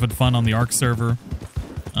 having fun on the Ark server.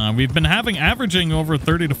 We've been averaging over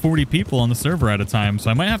 30 to 40 people on the server at a time, so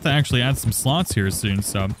I might have to actually add some slots here soon.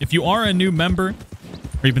 So if you are a new member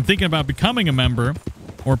or you've been thinking about becoming a member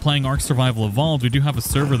or playing Ark Survival Evolved, we do have a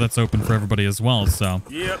server that's open for everybody as well. So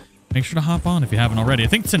make sure to hop on if you haven't already. I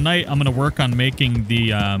think tonight I'm going to work on making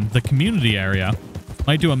the community area.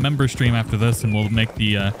 Might do a member stream after this, and we'll make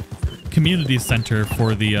the community center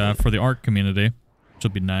for the Ark community, which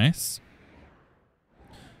will be nice.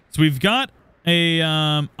 So we've got a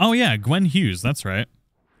oh yeah, Gwen Hughes. That's right.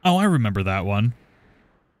 Oh, I remember that one.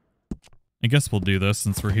 I guess we'll do this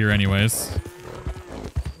since we're here anyways.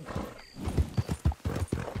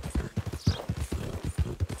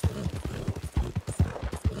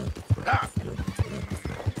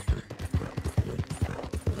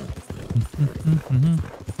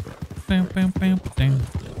 Bam, bam, bam, bam.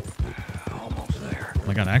 Almost there. Oh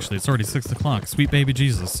my god, actually, it's already 6 o'clock. Sweet baby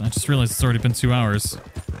Jesus. I just realized it's already been 2 hours.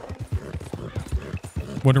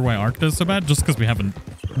 Wonder why Ark does so bad? Just because we haven't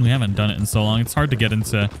done it in so long. It's hard to get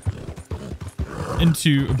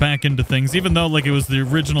back into things, even though like it was the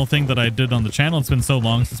original thing that I did on the channel. It's been so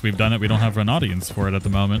long since we've done it, we don't have an audience for it at the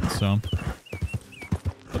moment, so.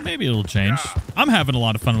 But maybe it'll change. I'm having a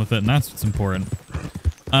lot of fun with it, and that's what's important.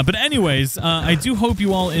 But anyways, I do hope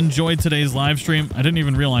you all enjoyed today's live stream. I didn't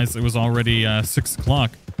even realize it was already 6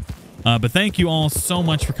 o'clock. But thank you all so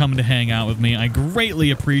much for coming to hang out with me. I greatly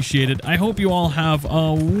appreciate it. I hope you all have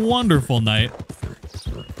a wonderful night.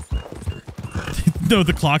 No,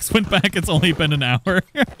 the clocks went back. It's only been an hour.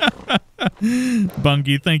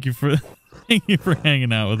 Bungie, thank you for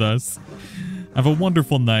hanging out with us. Have a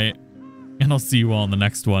wonderful night, and I'll see you all in the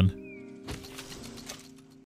next one.